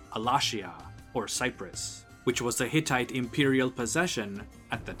attack Alashia, or Cyprus, which was a Hittite imperial possession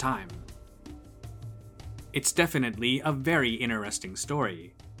at the time. It's definitely a very interesting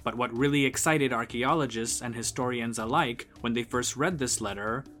story, but what really excited archaeologists and historians alike when they first read this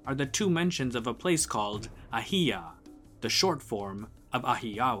letter are the two mentions of a place called Ahiya, the short form of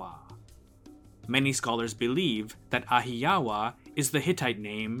Ahiyawa. Many scholars believe that Ahiyawa is the Hittite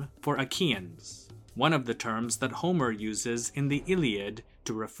name for Achaeans, one of the terms that Homer uses in the Iliad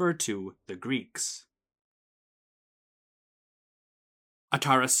to refer to the Greeks.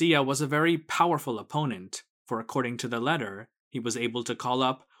 Atarasiya was a very powerful opponent, for according to the letter, he was able to call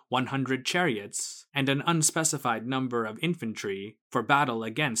up 100 chariots and an unspecified number of infantry for battle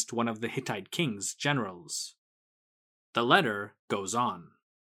against one of the Hittite king's generals. The letter goes on.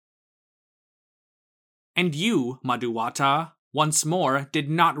 And you, Maduwata, once more did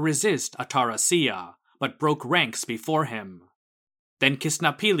not resist Atarasiya, but broke ranks before him. Then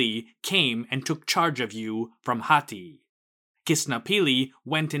Kisnapili came and took charge of you from Hatti. Kisnapili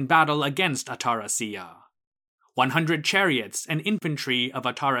went in battle against Atarasiya. 100 chariots and infantry of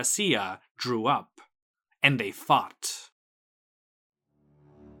Atarasiya drew up, and they fought.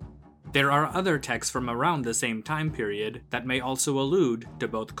 There are other texts from around the same time period that may also allude to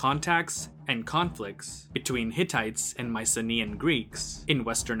both contacts and conflicts between Hittites and Mycenaean Greeks in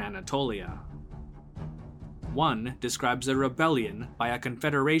western Anatolia. One describes a rebellion by a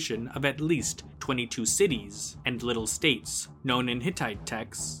confederation of at least 22 cities and little states known in Hittite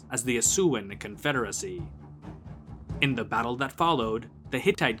texts as the Assiouan Confederacy. In the battle that followed, the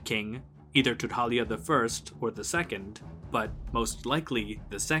Hittite king, either Tudhaliya I or II, but most likely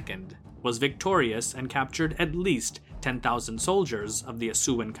the second, was victorious and captured at least 10,000 soldiers of the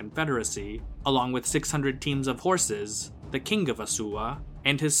Assiouan Confederacy, along with 600 teams of horses, the king of Assuwa,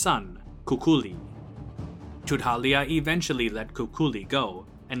 and his son, Kukuli. Tudhaliya eventually let Kukuli go,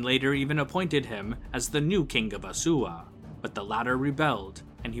 and later even appointed him as the new king of Assuwa, but the latter rebelled,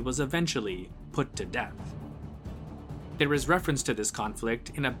 and he was eventually put to death. There is reference to this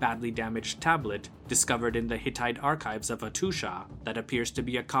conflict in a badly damaged tablet discovered in the Hittite archives of Hattusha that appears to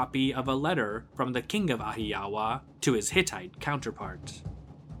be a copy of a letter from the king of Ahiyawa to his Hittite counterpart.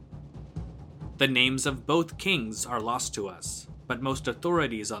 The names of both kings are lost to us, but most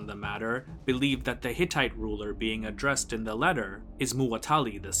authorities on the matter believe that the Hittite ruler being addressed in the letter is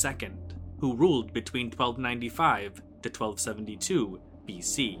Muwatalli II, who ruled between 1295 to 1272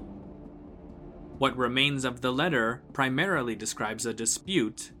 BC. What remains of the letter primarily describes a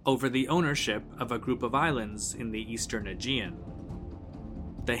dispute over the ownership of a group of islands in the eastern Aegean.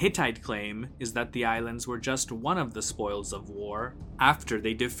 The Hittite claim is that the islands were just one of the spoils of war after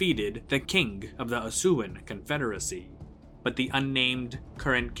they defeated the king of the Assiouan Confederacy. But the unnamed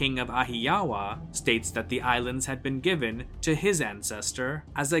current king of Ahiyawa states that the islands had been given to his ancestor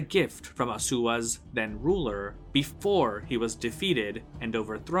as a gift from Assuwa's then ruler before he was defeated and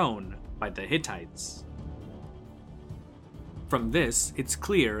overthrown by the Hittites. From this, it's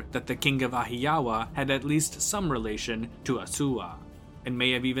clear that the king of Ahiyawa had at least some relation to Asua, and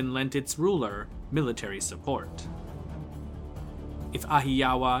may have even lent its ruler military support. If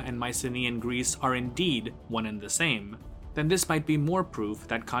Ahiyawa and Mycenaean Greece are indeed one and the same, then this might be more proof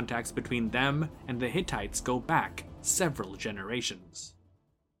that contacts between them and the Hittites go back several generations.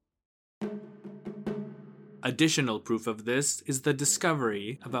 Additional proof of this is the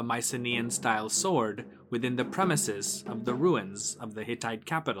discovery of a Mycenaean-style sword within the premises of the ruins of the Hittite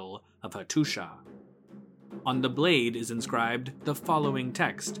capital of Hattusha. On the blade is inscribed the following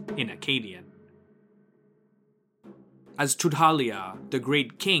text in Akkadian. As Tudhalia, the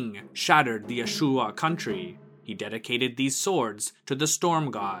great king, shattered the Ashua country, he dedicated these swords to the storm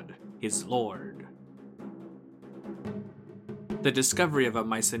god, his lord. The discovery of a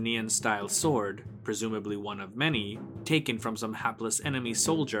Mycenaean-style sword, presumably one of many, taken from some hapless enemy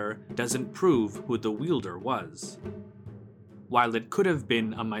soldier, doesn't prove who the wielder was. While it could have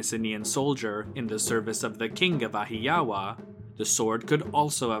been a Mycenaean soldier in the service of the king of Ahiyawa, the sword could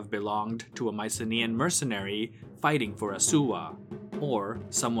also have belonged to a Mycenaean mercenary fighting for Asua, or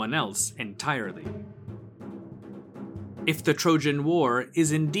someone else entirely. If the Trojan War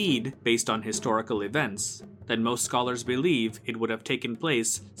is indeed based on historical events, then most scholars believe it would have taken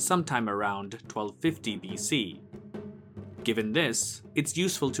place sometime around 1250 BC. Given this, it's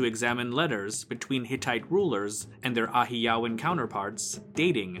useful to examine letters between Hittite rulers and their Ahiyawan counterparts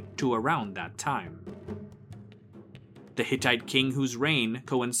dating to around that time. The Hittite king whose reign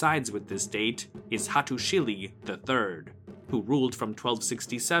coincides with this date is Hattusili III, who ruled from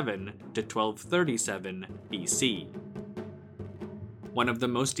 1267 to 1237 BC. One of the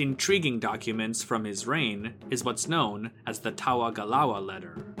most intriguing documents from his reign is what's known as the Tawagalawa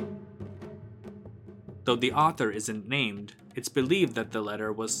letter. Though the author isn't named, it's believed that the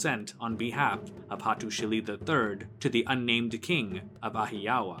letter was sent on behalf of Hattusili III to the unnamed king of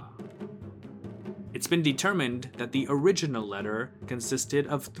Ahiyawa. It's been determined that the original letter consisted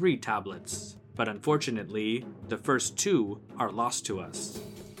of 3 tablets, but unfortunately, the first 2 are lost to us.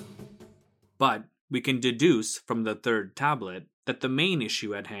 But we can deduce from the 3rd tablet that the main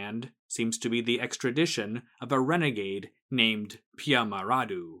issue at hand seems to be the extradition of a renegade named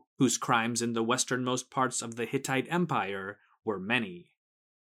Piamaradu, whose crimes in the westernmost parts of the Hittite Empire were many.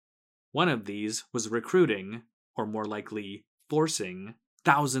 One of these was recruiting, or more likely, forcing,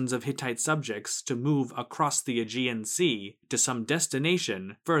 thousands of Hittite subjects to move across the Aegean Sea to some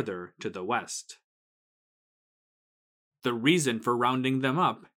destination further to the west. The reason for rounding them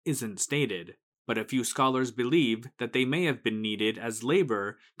up isn't stated, but a few scholars believe that they may have been needed as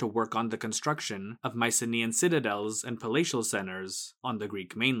labor to work on the construction of Mycenaean citadels and palatial centers on the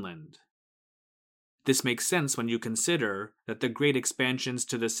Greek mainland. This makes sense when you consider that the great expansions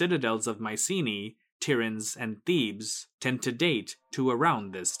to the citadels of Mycenae, Tiryns, and Thebes tend to date to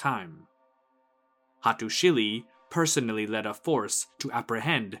around this time. Hattusili personally led a force to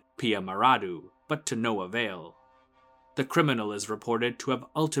apprehend Piamaradu, but to no avail. The criminal is reported to have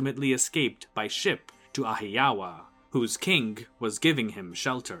ultimately escaped by ship to Ahiyawa, whose king was giving him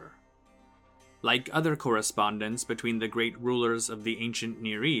shelter. Like other correspondence between the great rulers of the ancient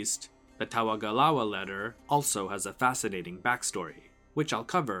Near East, the Tawagalawa letter also has a fascinating backstory, which I'll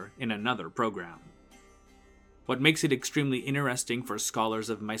cover in another program. What makes it extremely interesting for scholars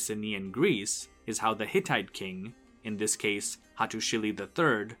of Mycenaean Greece is how the Hittite king, in this case Hattusili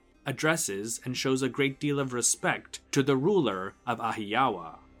III, addresses and shows a great deal of respect to the ruler of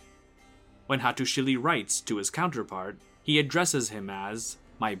Ahiyawa. When Hattusili writes to his counterpart, he addresses him as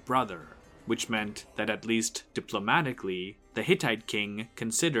 "my brother," which meant that at least diplomatically, the Hittite king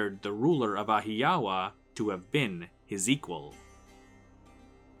considered the ruler of Ahiyawa to have been his equal.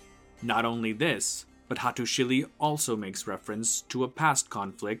 Not only this, but Hattusili also makes reference to a past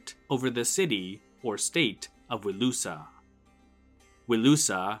conflict over the city or state of Wilusa.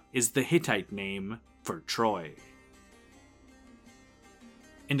 Wilusa is the Hittite name for Troy.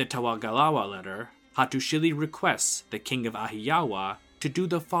 In the Tawagalawa letter, Hattusili requests the king of Ahiyawa to do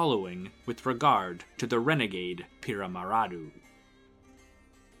the following with regard to the renegade Piamaradu.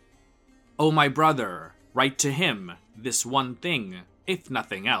 "O my brother, write to him this one thing, if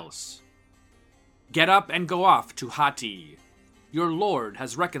nothing else. Get up and go off to Hatti. Your lord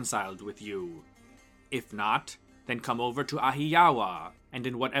has reconciled with you. If not, then come over to Ahiyawa, and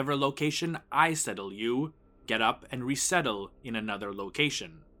in whatever location I settle you, get up and resettle in another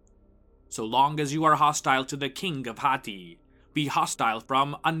location. So long as you are hostile to the king of Hatti, be hostile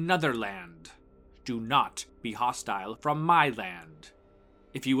from another land. Do not be hostile from my land.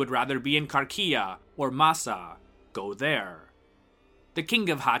 If you would rather be in Karkia or Massa, go there. The king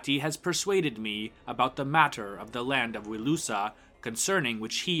of Hatti has persuaded me about the matter of the land of Wilusa, concerning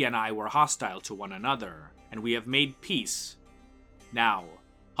which he and I were hostile to one another, and we have made peace. Now,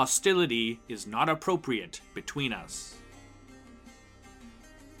 hostility is not appropriate between us."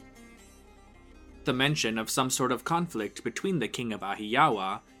 The mention of some sort of conflict between the king of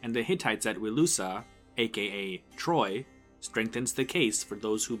Ahiyawa and the Hittites at Wilusa, aka Troy, strengthens the case for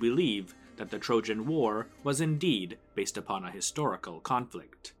those who believe that the Trojan War was indeed based upon a historical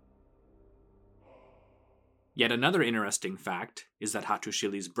conflict. Yet another interesting fact is that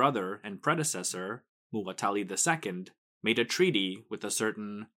Hattusili's brother and predecessor, Muwatalli II, made a treaty with a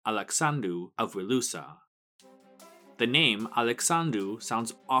certain Alexandru of Wilusa. The name Alexandru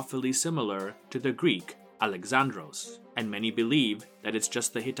sounds awfully similar to the Greek Alexandros, and many believe that it's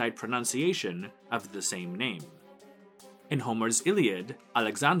just the Hittite pronunciation of the same name. In Homer's Iliad,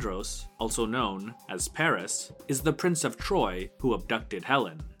 Alexandros, also known as Paris, is the prince of Troy who abducted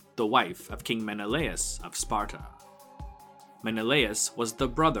Helen, the wife of King Menelaus of Sparta. Menelaus was the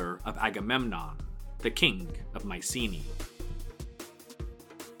brother of Agamemnon, the king of Mycenaean.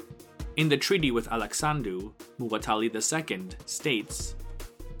 In the treaty with Alexandru, Muwatalli II states,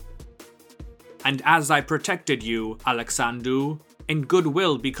 "And as I protected you, Alexandru, in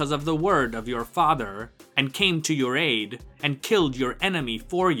goodwill because of the word of your father, and came to your aid, and killed your enemy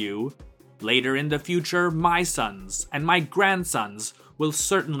for you, later in the future my sons and my grandsons will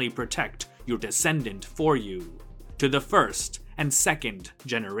certainly protect your descendant for you, to the first and second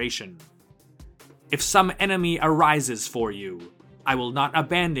generation. If some enemy arises for you, I will not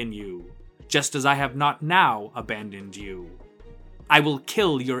abandon you, just as I have not now abandoned you. I will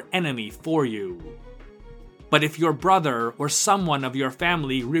kill your enemy for you. But if your brother or someone of your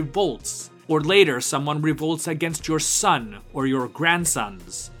family revolts, or later someone revolts against your son or your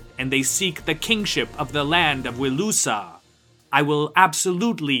grandsons, and they seek the kingship of the land of Wilusa, I will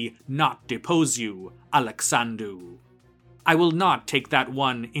absolutely not depose you, Alexandru. I will not take that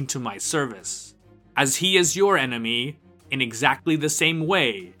one into my service. As he is your enemy, in exactly the same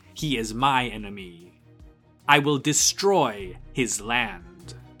way, he is my enemy. I will destroy his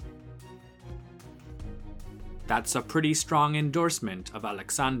land." That's a pretty strong endorsement of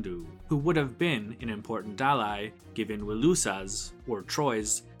Alexandru, who would have been an important ally given Wilusa's, or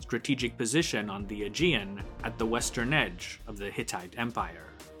Troy's, strategic position on the Aegean at the western edge of the Hittite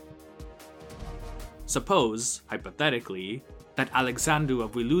Empire. Suppose, hypothetically, that Alexandru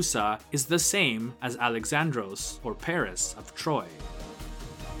of Wilusa is the same as Alexandros or Paris of Troy.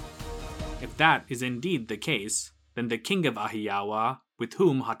 If that is indeed the case, then the king of Ahiyawa, with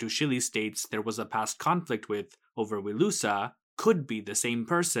whom Hattusili states there was a past conflict with over Wilusa, could be the same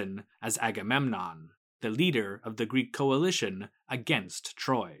person as Agamemnon, the leader of the Greek coalition against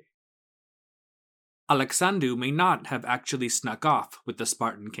Troy. Alexandru may not have actually snuck off with the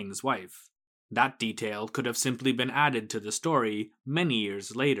Spartan king's wife. That detail could have simply been added to the story many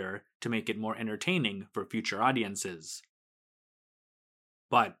years later to make it more entertaining for future audiences.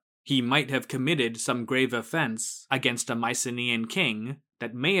 But he might have committed some grave offense against a Mycenaean king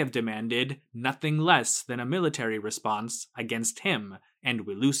that may have demanded nothing less than a military response against him and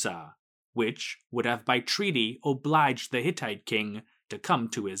Wilusa, which would have by treaty obliged the Hittite king to come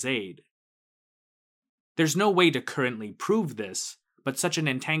to his aid. There's no way to currently prove this, but such an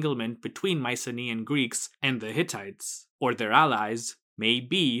entanglement between Mycenaean Greeks and the Hittites, or their allies, may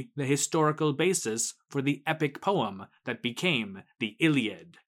be the historical basis for the epic poem that became the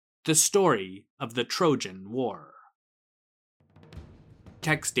Iliad, the story of the Trojan War.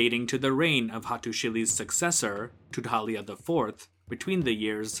 Text dating to the reign of Hattusili's successor, Tudhaliya IV, between the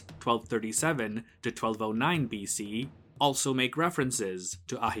years 1237 to 1209 BC, also make references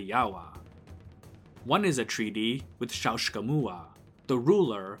to Ahiyawa. One is a treaty with Shaushkamua, the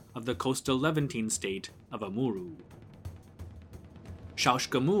ruler of the coastal Levantine state of Amuru.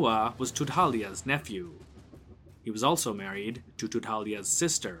 Shaushkamua was Tudhaliya's nephew. He was also married to Tudhaliya's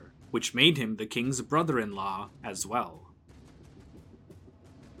sister, which made him the king's brother-in-law as well.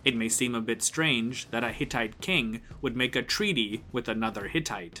 It may seem a bit strange that a Hittite king would make a treaty with another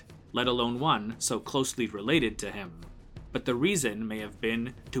Hittite, let alone one so closely related to him, but the reason may have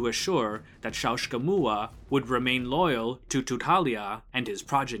been to assure that Shaushkamua would remain loyal to Tudhaliya and his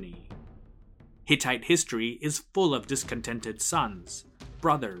progeny. Hittite history is full of discontented sons,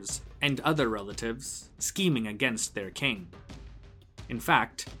 brothers, and other relatives scheming against their king. In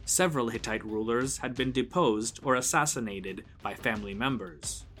fact, several Hittite rulers had been deposed or assassinated by family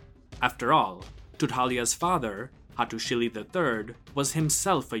members. After all, Tudhaliya's father, Hattusili III, was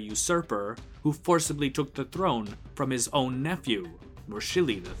himself a usurper who forcibly took the throne from his own nephew,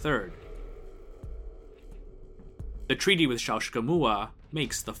 Mursili III. the treaty with Shaushkamua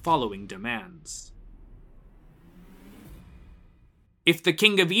makes the following demands. If the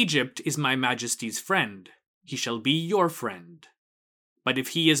king of Egypt is my majesty's friend, he shall be your friend. But if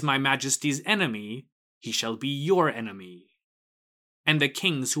he is my majesty's enemy, he shall be your enemy. And the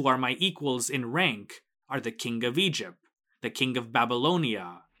kings who are my equals in rank are the king of Egypt, the king of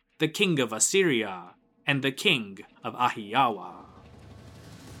Babylonia, the king of Assyria, and the king of Ahiyawa.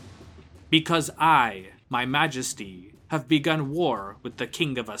 Because I, my majesty, have begun war with the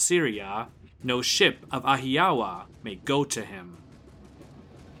king of Assyria, no ship of Ahiyawa may go to him.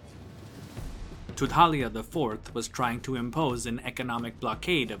 Tudhaliya IV was trying to impose an economic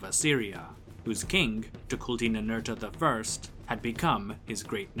blockade of Assyria, whose king, Tukulti-Ninurta I, had become his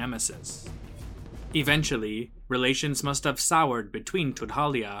great nemesis. Eventually, relations must have soured between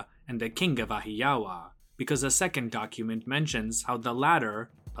Tudhaliya and the king of Ahiyawa, because a second document mentions how the latter,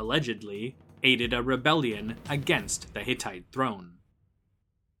 allegedly, aided a rebellion against the Hittite throne.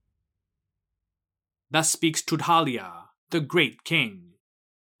 Thus speaks Tudhaliya, the great king.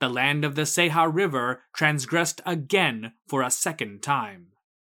 The land of the Seha River transgressed again for a second time.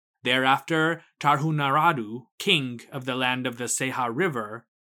 Thereafter, Tarhunaradu, king of the land of the Seha River,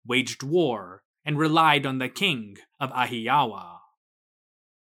 waged war and relied on the king of Ahiyawa.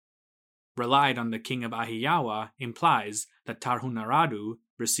 Relied on the king of Ahiyawa implies that Tarhunaradu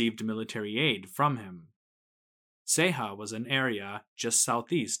received military aid from him. Seha was an area just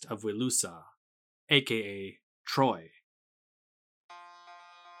southeast of Wilusa, aka Troy.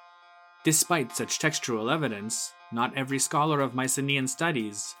 Despite such textual evidence, not every scholar of Mycenaean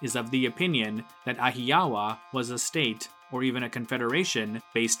studies is of the opinion that Ahiyawa was a state or even a confederation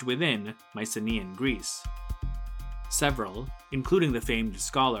based within Mycenaean Greece. Several, including the famed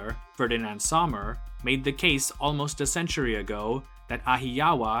scholar Ferdinand Sommer, made the case almost a century ago that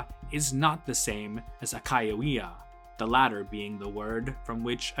Ahiyawa is not the same as Achaia, the latter being the word from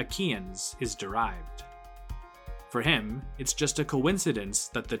which Achaeans is derived. For him, it's just a coincidence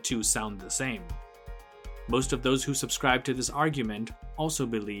that the two sound the same. Most of those who subscribe to this argument also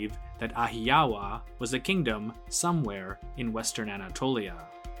believe that Ahiyawa was a kingdom somewhere in western Anatolia.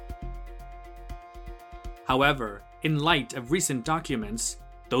 However, in light of recent documents,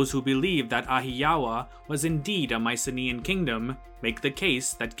 those who believe that Ahiyawa was indeed a Mycenaean kingdom make the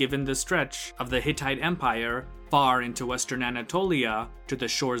case that given the stretch of the Hittite Empire far into western Anatolia to the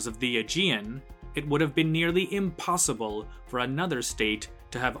shores of the Aegean, it would have been nearly impossible for another state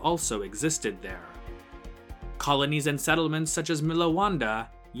to have also existed there. Colonies and settlements such as Milawanda,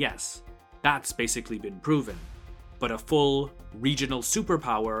 yes, that's basically been proven. But a full, regional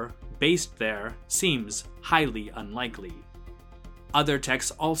superpower based there seems highly unlikely. Other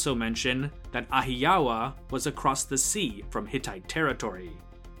texts also mention that Ahiyawa was across the sea from Hittite territory.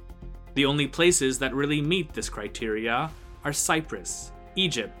 The only places that really meet this criteria are Cyprus,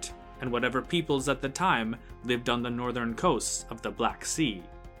 Egypt, and whatever peoples at the time lived on the northern coasts of the Black Sea,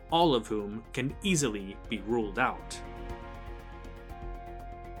 all of whom can easily be ruled out.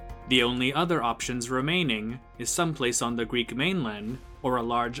 The only other options remaining is someplace on the Greek mainland or a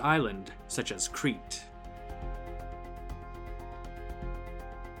large island such as Crete.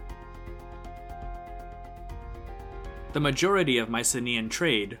 The majority of Mycenaean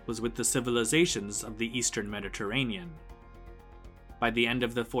trade was with the civilizations of the Eastern Mediterranean. By the end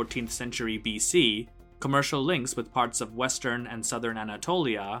of the 14th century BC, commercial links with parts of western and southern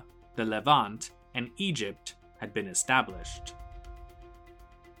Anatolia, the Levant, and Egypt had been established.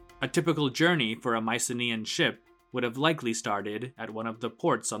 A typical journey for a Mycenaean ship would have likely started at one of the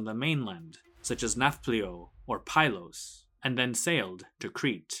ports on the mainland, such as Nafplio or Pylos, and then sailed to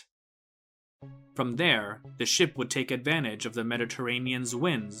Crete. From there, the ship would take advantage of the Mediterranean's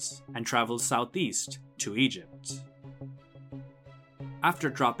winds and travel southeast to Egypt. After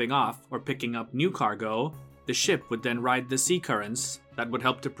dropping off or picking up new cargo, the ship would then ride the sea currents that would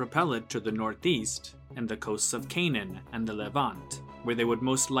help to propel it to the northeast and the coasts of Canaan and the Levant, where they would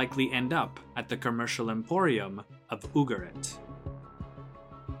most likely end up at the commercial emporium of Ugarit.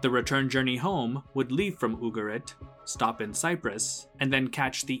 The return journey home would leave from Ugarit, stop in Cyprus, and then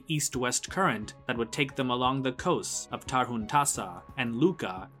catch the east-west current that would take them along the coasts of Tarhuntassa and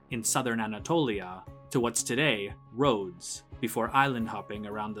Luka in southern Anatolia to what's today Rhodes, before island hopping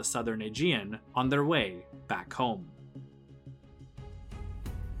around the southern Aegean on their way back home.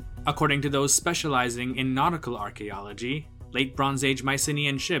 According to those specializing in nautical archaeology, late Bronze Age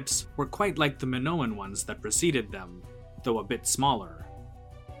Mycenaean ships were quite like the Minoan ones that preceded them, though a bit smaller.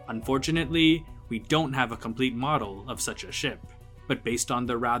 Unfortunately, we don't have a complete model of such a ship, but based on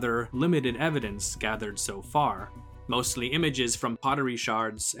the rather limited evidence gathered so far, mostly images from pottery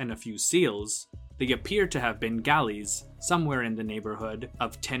shards and a few seals, They appear to have been galleys, somewhere in the neighborhood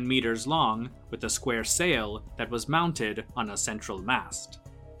of 10 meters long, with a square sail that was mounted on a central mast.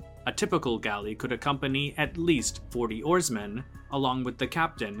 A typical galley could accompany at least 40 oarsmen, along with the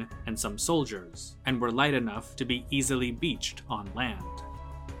captain and some soldiers, and were light enough to be easily beached on land.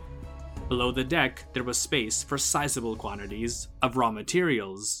 Below the deck, there was space for sizable quantities of raw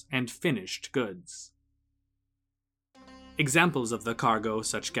materials and finished goods. Examples of the cargo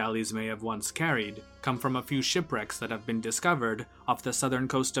such galleys may have once carried come from a few shipwrecks that have been discovered off the southern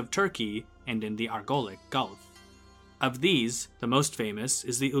coast of Turkey and in the Argolic Gulf. Of these, the most famous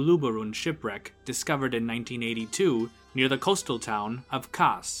is the Uluburun shipwreck discovered in 1982 near the coastal town of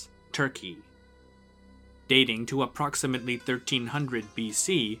Kars, Turkey. Dating to approximately 1300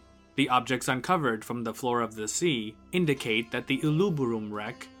 BC, the objects uncovered from the floor of the sea indicate that the Uluburun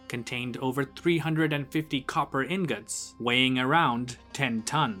wreck contained over 350 copper ingots weighing around 10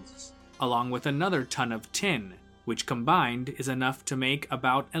 tons, along with another ton of tin, which combined is enough to make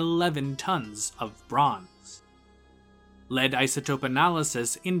about 11 tons of bronze. Lead isotope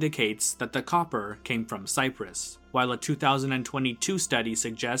analysis indicates that the copper came from Cyprus, while a 2022 study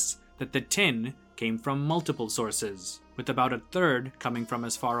suggests that the tin came from multiple sources, with about a third coming from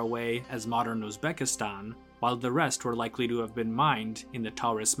as far away as modern Uzbekistan, while the rest were likely to have been mined in the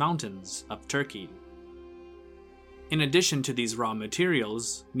Taurus Mountains of Turkey. In addition to these raw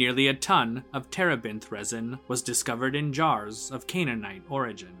materials, nearly a ton of terebinth resin was discovered in jars of Canaanite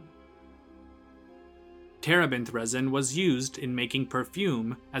origin. Terebinth resin was used in making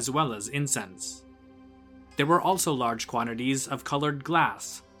perfume as well as incense. There were also large quantities of colored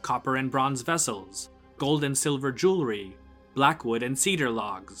glass, copper and bronze vessels, gold and silver jewelry, blackwood and cedar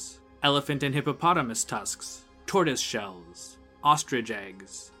logs, elephant and hippopotamus tusks, tortoise shells, ostrich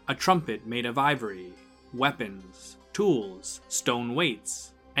eggs, a trumpet made of ivory, weapons, tools, stone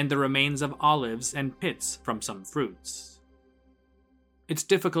weights, and the remains of olives and pits from some fruits. It's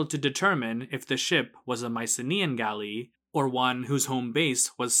difficult to determine if the ship was a Mycenaean galley or one whose home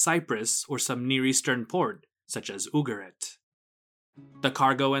base was Cyprus or some Near Eastern port, such as Ugarit. The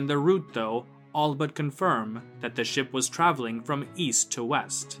cargo and the route, though, all but confirm that the ship was traveling from east to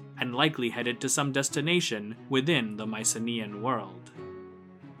west, and likely headed to some destination within the Mycenaean world.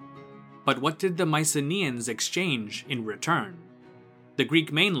 But what did the Mycenaeans exchange in return? The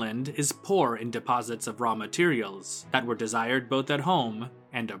Greek mainland is poor in deposits of raw materials that were desired both at home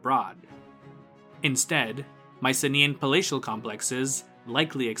and abroad. Instead, Mycenaean palatial complexes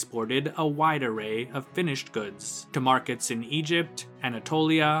likely exported a wide array of finished goods to markets in Egypt,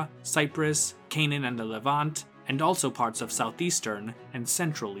 Anatolia, Cyprus, Canaan and the Levant, and also parts of southeastern and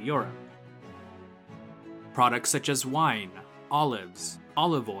central Europe. Products such as wine, olives,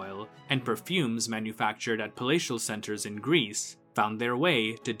 olive oil, and perfumes manufactured at palatial centers in Greece found their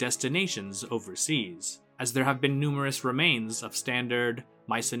way to destinations overseas, as there have been numerous remains of standard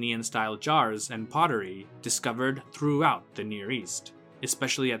Mycenaean-style jars and pottery discovered throughout the Near East,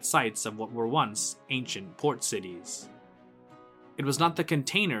 especially at sites of what were once ancient port cities. It was not the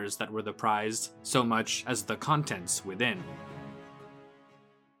containers that were the prize so much as the contents within.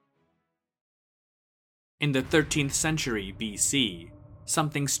 In the 13th century BC,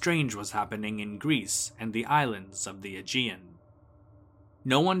 something strange was happening in Greece and the islands of the Aegean.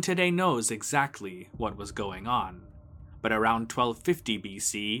 No one today knows exactly what was going on, but around 1250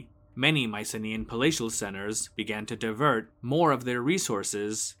 BC, many Mycenaean palatial centers began to divert more of their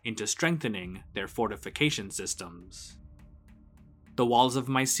resources into strengthening their fortification systems. The walls of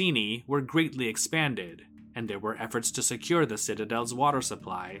Mycenae were greatly expanded, and there were efforts to secure the citadel's water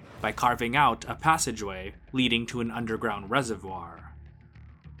supply by carving out a passageway leading to an underground reservoir.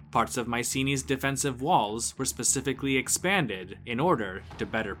 Parts of Mycenae's defensive walls were specifically expanded in order to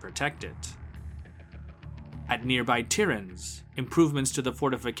better protect it. At nearby Tiryns, improvements to the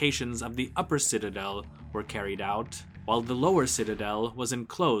fortifications of the upper citadel were carried out, while the lower citadel was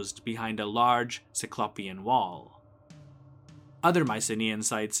enclosed behind a large Cyclopean wall. Other Mycenaean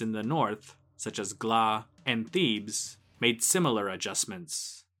sites in the north, such as Gla and Thebes, made similar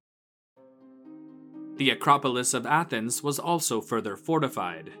adjustments. The Acropolis of Athens was also further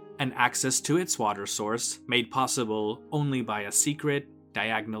fortified, and access to its water source made possible only by a secret,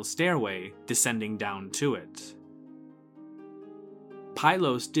 diagonal stairway descending down to it.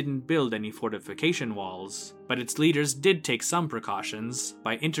 Pylos didn't build any fortification walls, but its leaders did take some precautions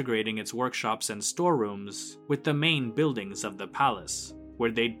by integrating its workshops and storerooms with the main buildings of the palace,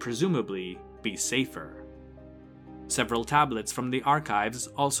 where they'd presumably be safer. Several tablets from the archives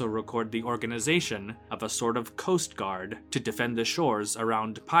also record the organization of a sort of coast guard to defend the shores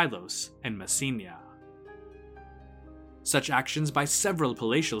around Pylos and Messenia. Such actions by several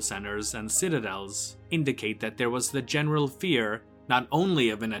palatial centers and citadels indicate that there was the general fear not only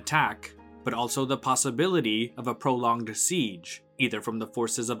of an attack, but also the possibility of a prolonged siege, either from the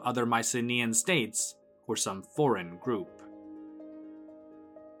forces of other Mycenaean states or some foreign group.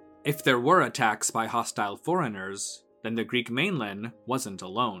 If there were attacks by hostile foreigners, then the Greek mainland wasn't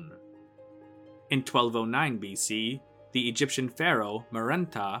alone. In 1209 BC, the Egyptian pharaoh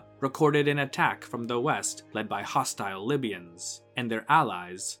Merenta recorded an attack from the west led by hostile Libyans and their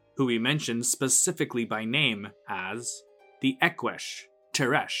allies, who he mentions specifically by name as the Ekwesh,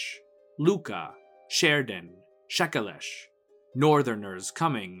 Teresh, Luca, Sheridan, Shekelesh, northerners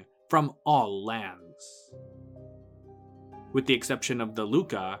coming from all lands. With the exception of the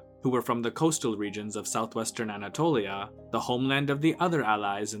Luca, who were from the coastal regions of southwestern Anatolia, the homeland of the other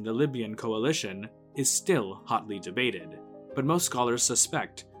allies in the Libyan coalition is still hotly debated, but most scholars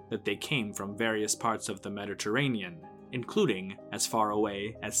suspect that they came from various parts of the Mediterranean, including as far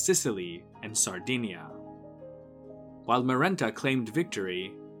away as Sicily and Sardinia. While Merenta claimed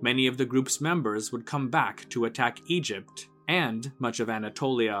victory, many of the group's members would come back to attack Egypt and much of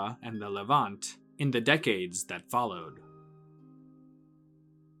Anatolia and the Levant in the decades that followed.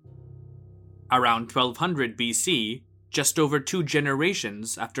 Around 1200 BC, just over 2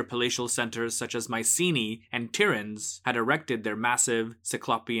 generations after palatial centers such as Mycenae and Tiryns had erected their massive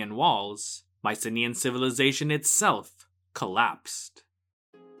Cyclopean walls, Mycenaean civilization itself collapsed.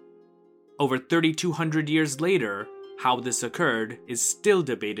 Over 3,200 years later, how this occurred is still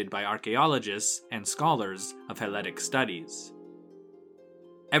debated by archaeologists and scholars of Hellenic studies.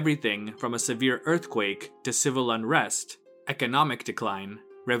 Everything from a severe earthquake to civil unrest, economic decline,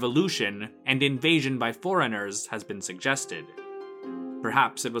 revolution, and invasion by foreigners has been suggested.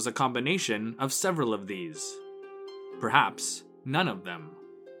 Perhaps it was a combination of several of these. Perhaps none of them.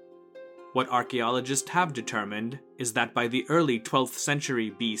 What archaeologists have determined is that by the early 12th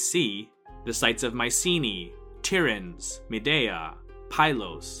century BC, the sites of Mycenae, Tiryns, Medea,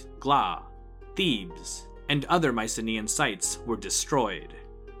 Pylos, Gla, Thebes, and other Mycenaean sites were destroyed,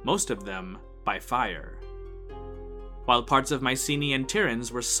 most of them by fire. While parts of Mycenae and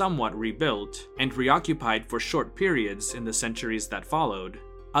Tiryns were somewhat rebuilt and reoccupied for short periods in the centuries that followed,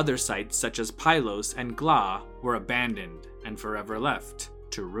 other sites such as Pylos and Gla were abandoned and forever left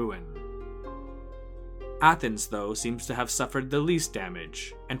to ruin. Athens, though, seems to have suffered the least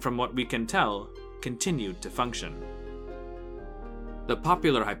damage, and from what we can tell, continued to function. The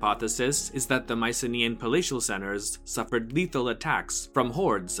popular hypothesis is that the Mycenaean palatial centers suffered lethal attacks from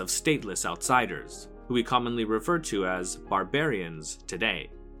hordes of stateless outsiders, who we commonly refer to as barbarians today.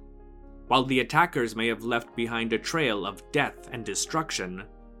 While the attackers may have left behind a trail of death and destruction,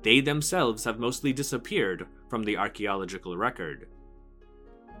 they themselves have mostly disappeared from the archaeological record.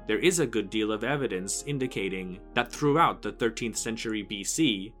 There is a good deal of evidence indicating that throughout the 13th century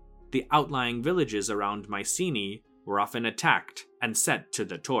BC, the outlying villages around Mycenae were often attacked and set to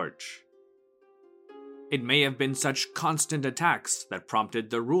the torch. It may have been such constant attacks that prompted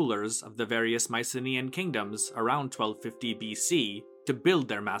the rulers of the various Mycenaean kingdoms around 1250 BC to build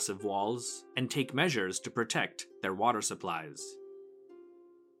their massive walls and take measures to protect their water supplies.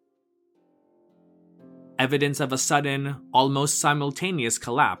 Evidence of a sudden, almost simultaneous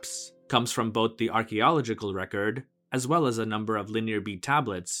collapse comes from both the archaeological record as well as a number of linear bead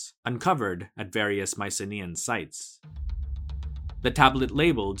tablets uncovered at various Mycenaean sites. The tablet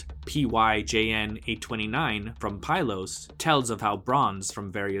labeled PYJN 829 from Pylos tells of how bronze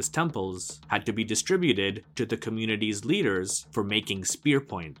from various temples had to be distributed to the community's leaders for making spear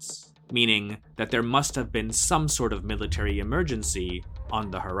points, meaning that there must have been some sort of military emergency on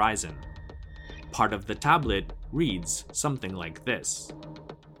the horizon. Part of the tablet reads something like this: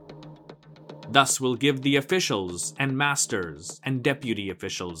 "Thus will give the officials and masters and deputy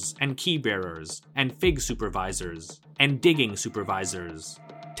officials and key bearers and fig supervisors and digging supervisors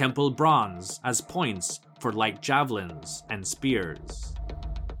temple bronze as points for light javelins and spears."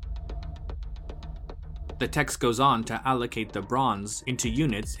 The text goes on to allocate the bronze into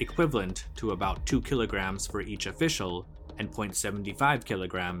units equivalent to about 2 kilograms for each official and 0.75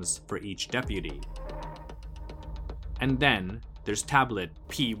 kilograms for each deputy. And then there's tablet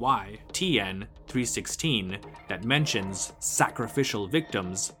PYTN 316 that mentions sacrificial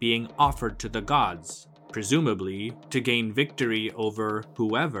victims being offered to the gods, presumably to gain victory over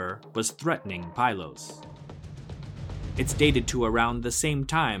whoever was threatening Pylos. It's dated to around the same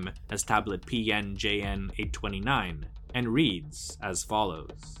time as tablet PNJN 829 and reads as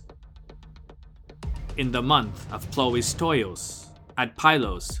follows: "In the month of Ploistoios, at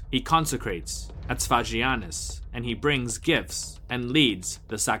Pylos he consecrates at Sphagianus, and he brings gifts and leads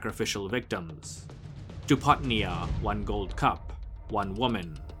the sacrificial victims. To Potnia, 1 gold cup, 1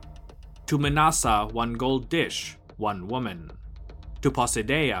 woman. To Manassa, 1 gold dish, 1 woman. To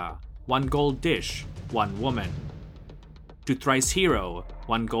Posidea, 1 gold dish, 1 woman. To Thrice Hero,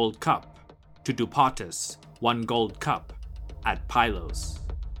 1 gold cup. To Dupatus, 1 gold cup, at Pylos.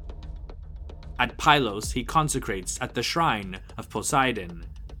 At Pylos he consecrates at the shrine of Poseidon,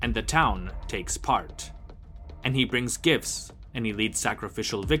 and the town takes part. And he brings gifts, and he leads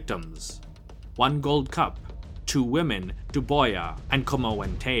sacrificial victims. 1 gold cup, 2 women to Boia and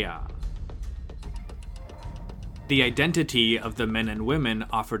Comoentea. The identity of the men and women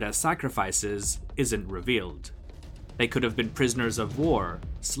offered as sacrifices isn't revealed. They could have been prisoners of war,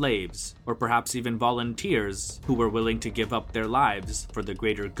 slaves, or perhaps even volunteers who were willing to give up their lives for the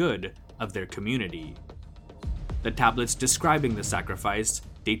greater good of their community. The tablets describing the sacrifice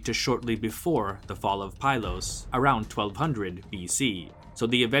date to shortly before the fall of Pylos, around 1200 BC, so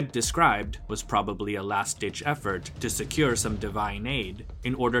the event described was probably a last-ditch effort to secure some divine aid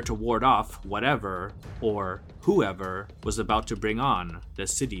in order to ward off whatever, or whoever, was about to bring on the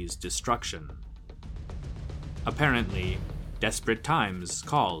city's destruction. Apparently, desperate times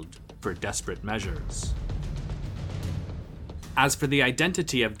called for desperate measures. As for the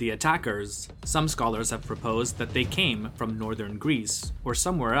identity of the attackers, some scholars have proposed that they came from northern Greece or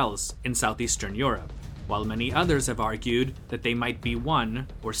somewhere else in southeastern Europe, while many others have argued that they might be one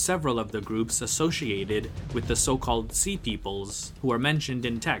or several of the groups associated with the so-called Sea Peoples who are mentioned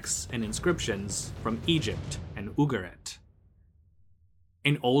in texts and inscriptions from Egypt and Ugarit.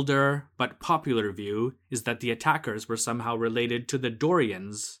 An older but popular view is that the attackers were somehow related to the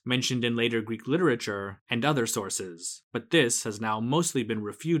Dorians mentioned in later Greek literature and other sources, but this has now mostly been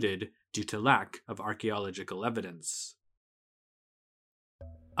refuted due to lack of archaeological evidence.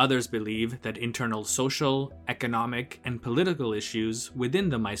 Others believe that internal social, economic, and political issues within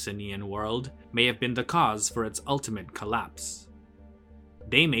the Mycenaean world may have been the cause for its ultimate collapse.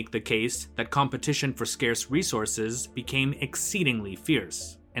 They make the case that competition for scarce resources became exceedingly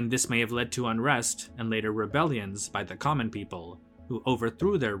fierce, and this may have led to unrest and later rebellions by the common people, who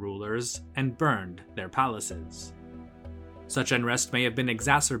overthrew their rulers and burned their palaces. Such unrest may have been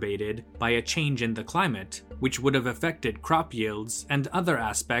exacerbated by a change in the climate, which would have affected crop yields and other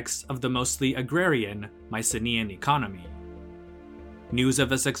aspects of the mostly agrarian Mycenaean economy. News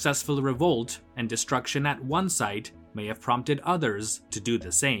of a successful revolt and destruction at one site may have prompted others to do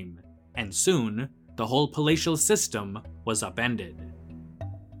the same, and soon, the whole palatial system was upended.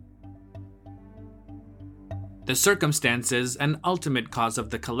 The circumstances and ultimate cause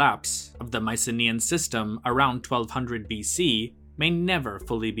of the collapse of the Mycenaean system around 1200 BC may never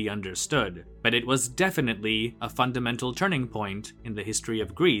fully be understood, but it was definitely a fundamental turning point in the history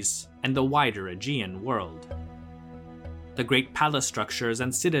of Greece and the wider Aegean world. The great palace structures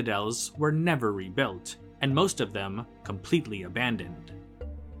and citadels were never rebuilt, and most of them completely abandoned.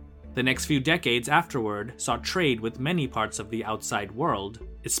 The next few decades afterward saw trade with many parts of the outside world,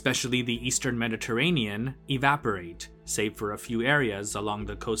 especially the eastern Mediterranean, evaporate, save for a few areas along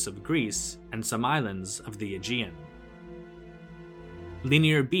the coast of Greece and some islands of the Aegean.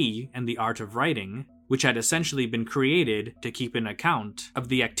 Linear B and the art of writing, which had essentially been created to keep an account of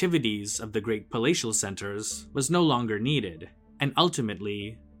the activities of the great palatial centers, was no longer needed, and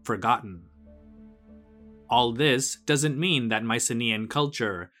ultimately forgotten. All this doesn't mean that Mycenaean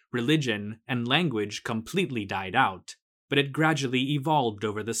culture, religion, and language completely died out, but it gradually evolved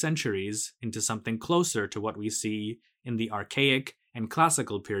over the centuries into something closer to what we see in the archaic and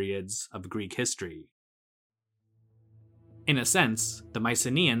classical periods of Greek history. In a sense, the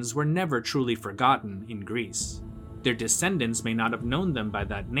Mycenaeans were never truly forgotten in Greece. Their descendants may not have known them by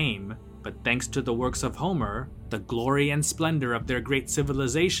that name, but thanks to the works of Homer, the glory and splendor of their great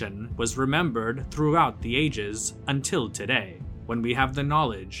civilization was remembered throughout the ages until today, when we have the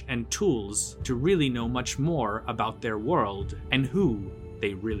knowledge and tools to really know much more about their world and who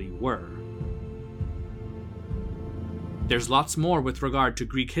they really were. There's lots more with regard to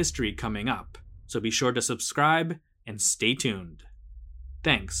Greek history coming up, so be sure to subscribe and stay tuned.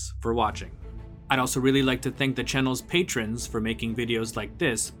 Thanks for watching. I'd also really like to thank the channel's patrons for making videos like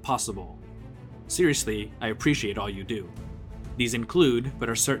this possible. Seriously, I appreciate all you do. These include, but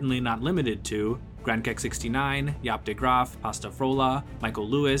are certainly not limited to, GrandKek69, Yap de Graaf, Pasta Frola, Michael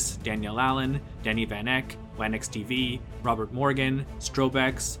Lewis, Daniel Allen, Danny Van Eck, Wanex TV, Robert Morgan,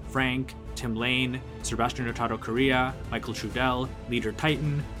 Strobex, Frank, Tim Lane, Sebastian Notaro Correa, Michael Trudell, Leader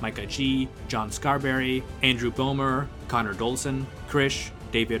Titan, Micah G, John Scarberry, Andrew Bomer, Connor Dolson, Krish,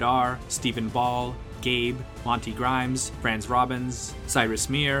 David R., Stephen Ball, Gabe, Monty Grimes, Franz Robbins, Cyrus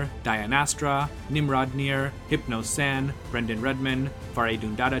Mir, Dianastra, Nimrod Nir, Hypno San, Brendan Redman,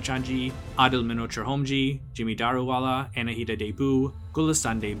 Faridun Dadachanji, Adil Minochar Homji, Jimmy Daruwala, Anahita Debu,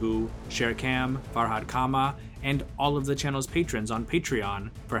 Gulistan Debu, Sher Kam, Farhad Kama, and all of the channel's patrons on Patreon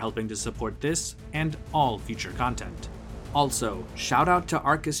for helping to support this and all future content. Also, shout out to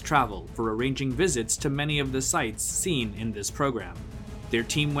Arcus Travel for arranging visits to many of the sites seen in this program. Their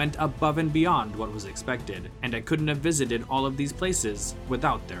team went above and beyond what was expected, and I couldn't have visited all of these places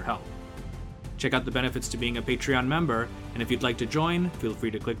without their help. Check out the benefits to being a Patreon member, and if you'd like to join, feel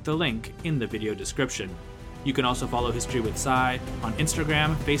free to click the link in the video description. You can also follow History with Psy on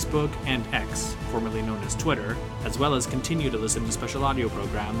Instagram, Facebook, and X, formerly known as Twitter, as well as continue to listen to special audio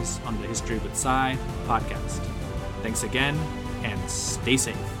programs on the History with Psy podcast. Thanks again, and stay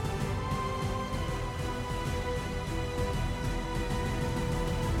safe.